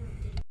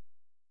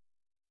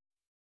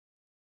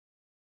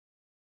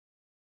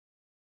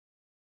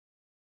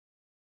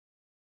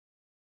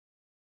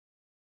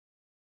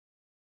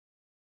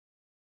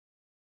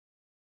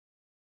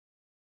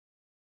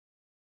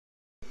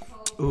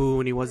 Ooh,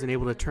 and he wasn't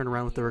able to turn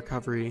around with the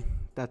recovery.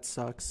 That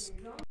sucks.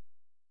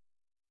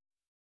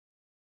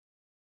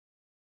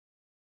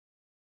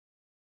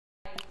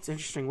 What's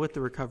interesting with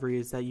the recovery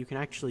is that you can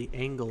actually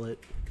angle it.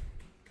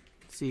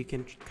 So you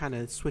can kind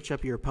of switch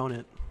up your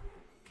opponent.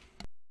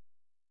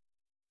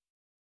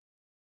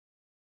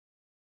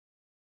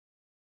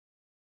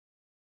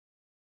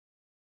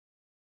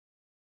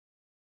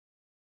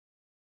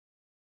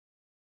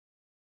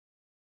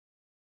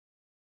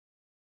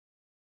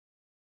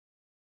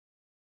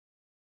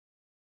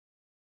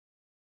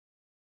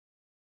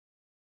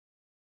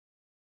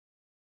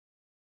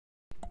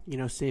 You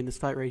know, seeing this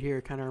fight right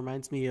here kind of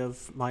reminds me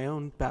of my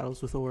own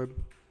battles with Orb.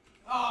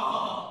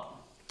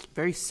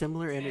 Very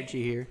similar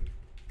energy here.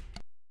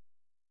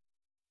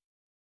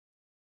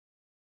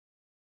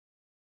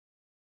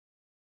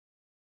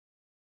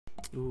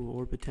 Ooh,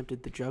 Orb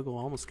attempted the juggle,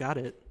 almost got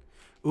it.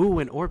 Ooh,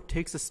 and Orb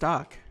takes a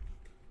stock.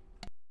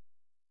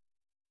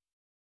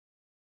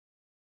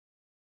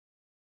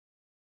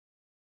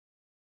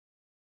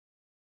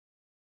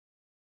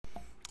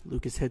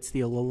 Lucas hits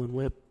the Alolan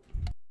Whip.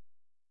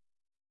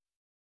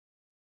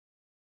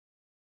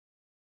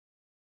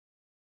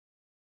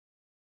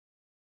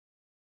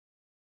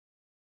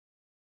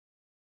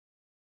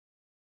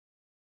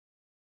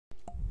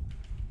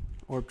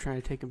 Orb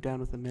trying to take him down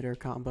with a mid-air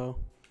combo.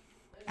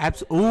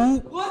 Ooh!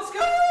 Let's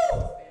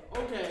go!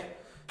 Okay.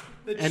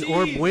 And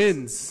Orb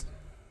wins.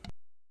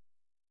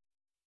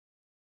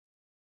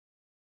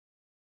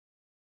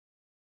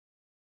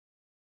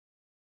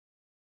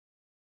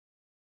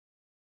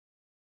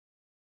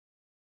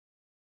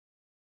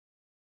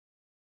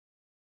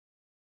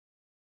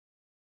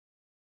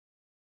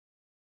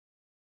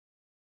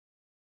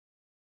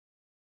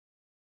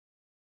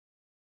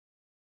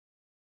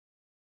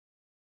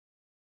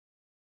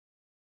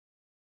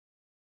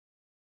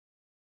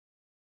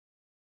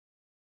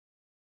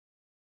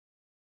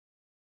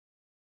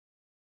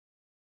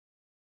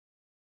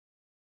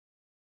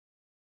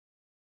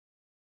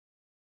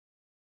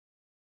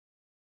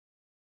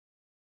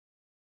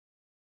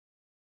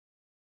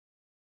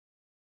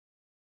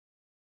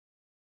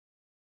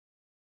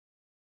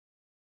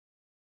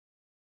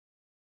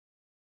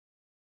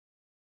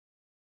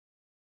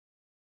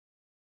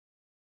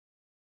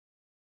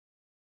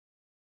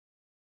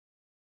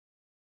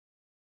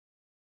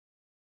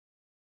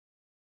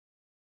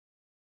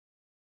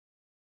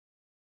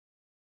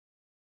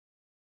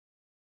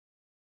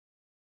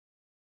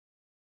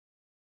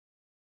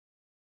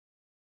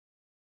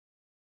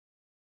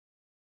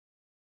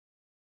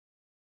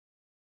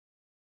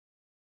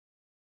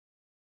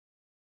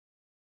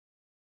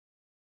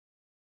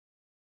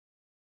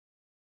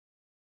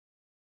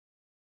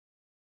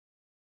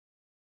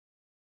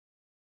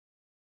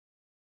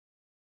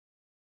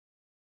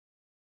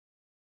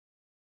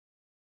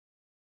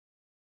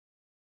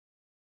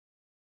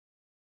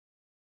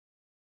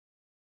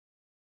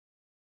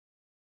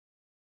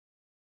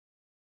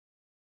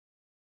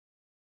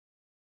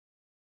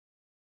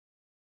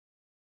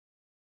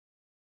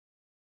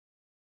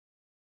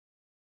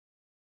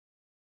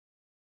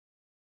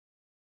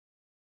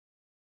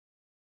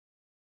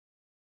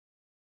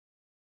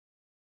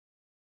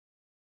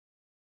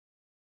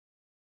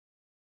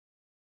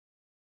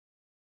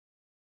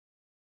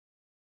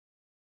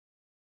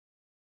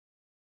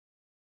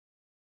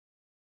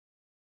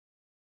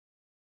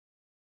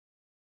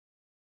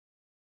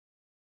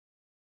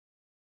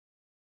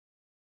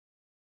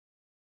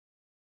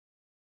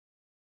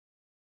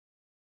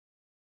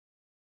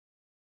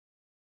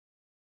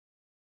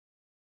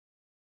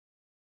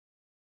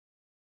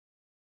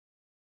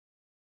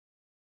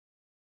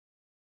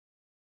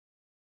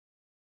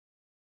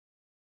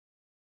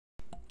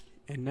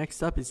 And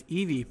next up is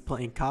Eevee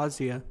playing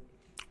Kazuya.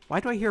 Why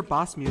do I hear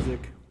boss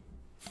music?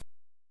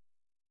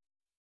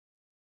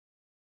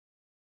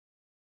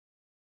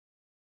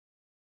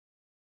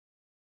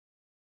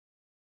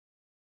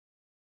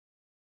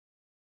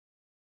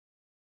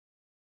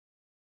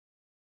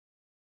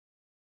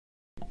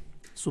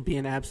 This will be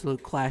an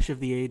absolute clash of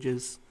the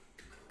ages.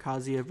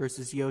 Kazuya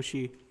versus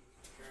Yoshi.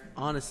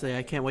 Honestly,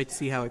 I can't wait to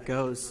see how it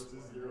goes.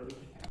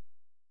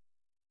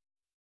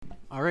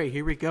 Alright,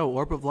 here we go.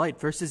 Orb of Light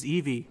versus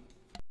Eevee.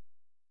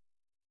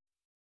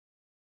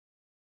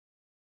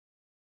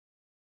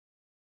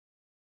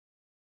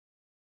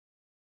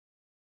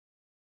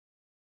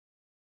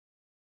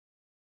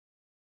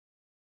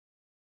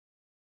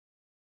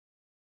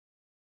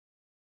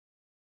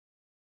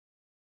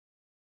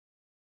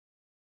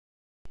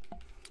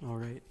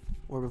 Alright,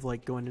 Orb of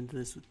Light going into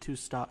this with 2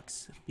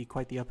 stocks. It'll be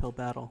quite the uphill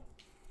battle.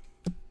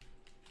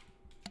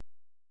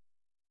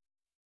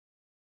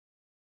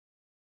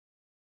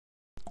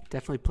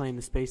 Definitely playing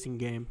the spacing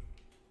game,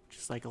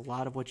 just like a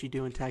lot of what you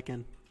do in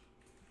Tekken.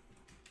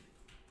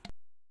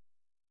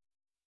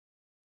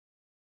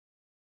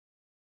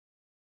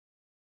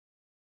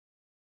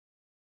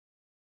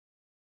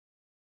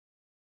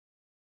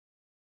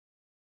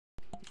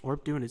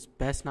 Orb doing his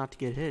best not to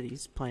get hit.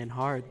 He's playing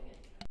hard.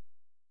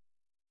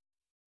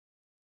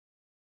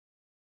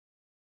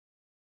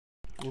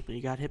 Oh, but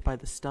he got hit by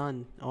the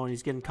stun. Oh, and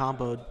he's getting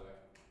comboed.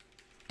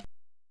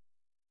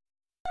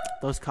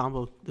 Those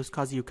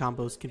Kazuya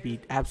combos can be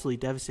absolutely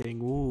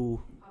devastating.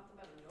 Ooh.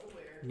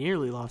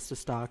 Nearly lost a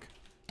stock.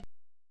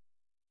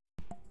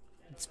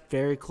 It's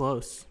very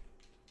close.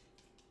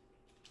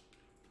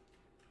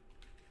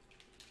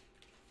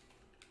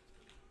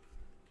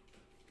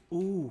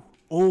 Ooh.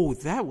 Oh,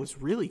 that was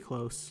really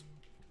close.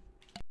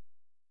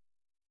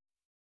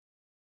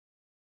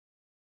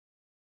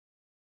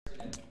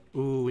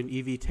 Ooh, and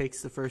Eevee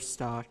takes the first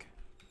stock.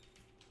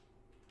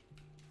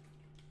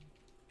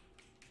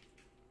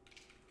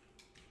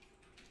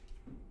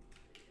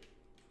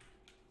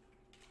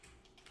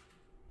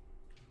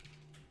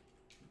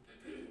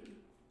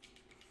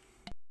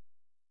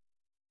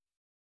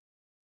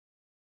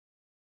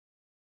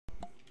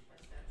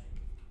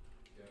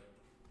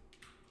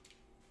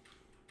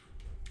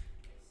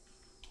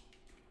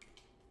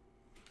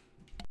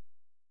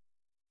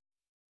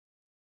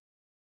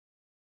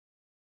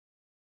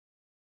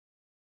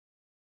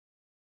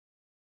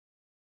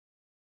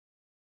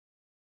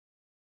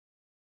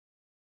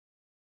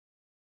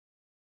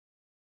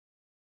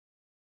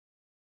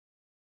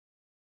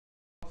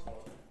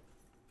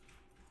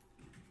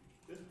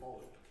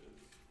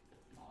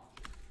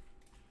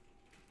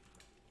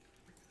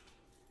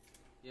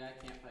 Yeah,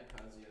 I can't fight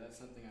Kazuya. That's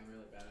something I'm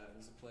really bad at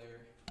as a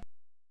player.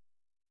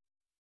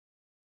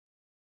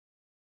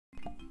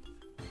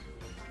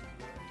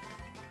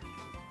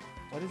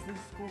 What is this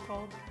school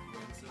called?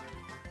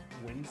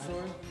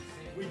 Windsor?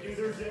 We do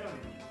their gym.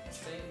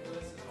 St.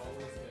 Louis is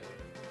always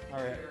good.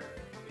 Alright.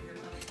 If you're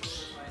coming to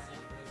by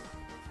St. Louis,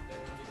 they're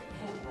going to be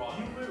good. Oh, Ron,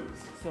 you lose.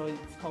 So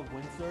it's called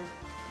Windsor?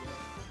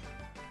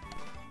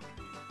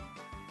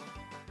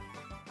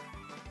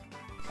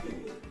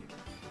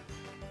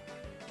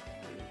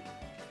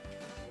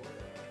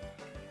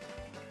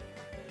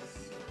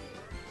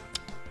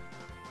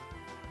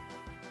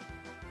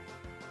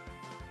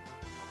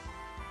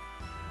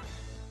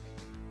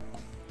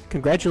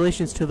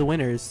 Congratulations to the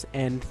winners,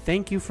 and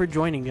thank you for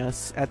joining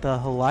us at the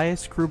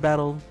Helias crew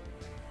battle.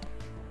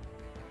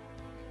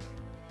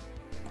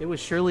 It was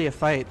surely a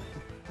fight,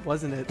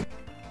 wasn't it?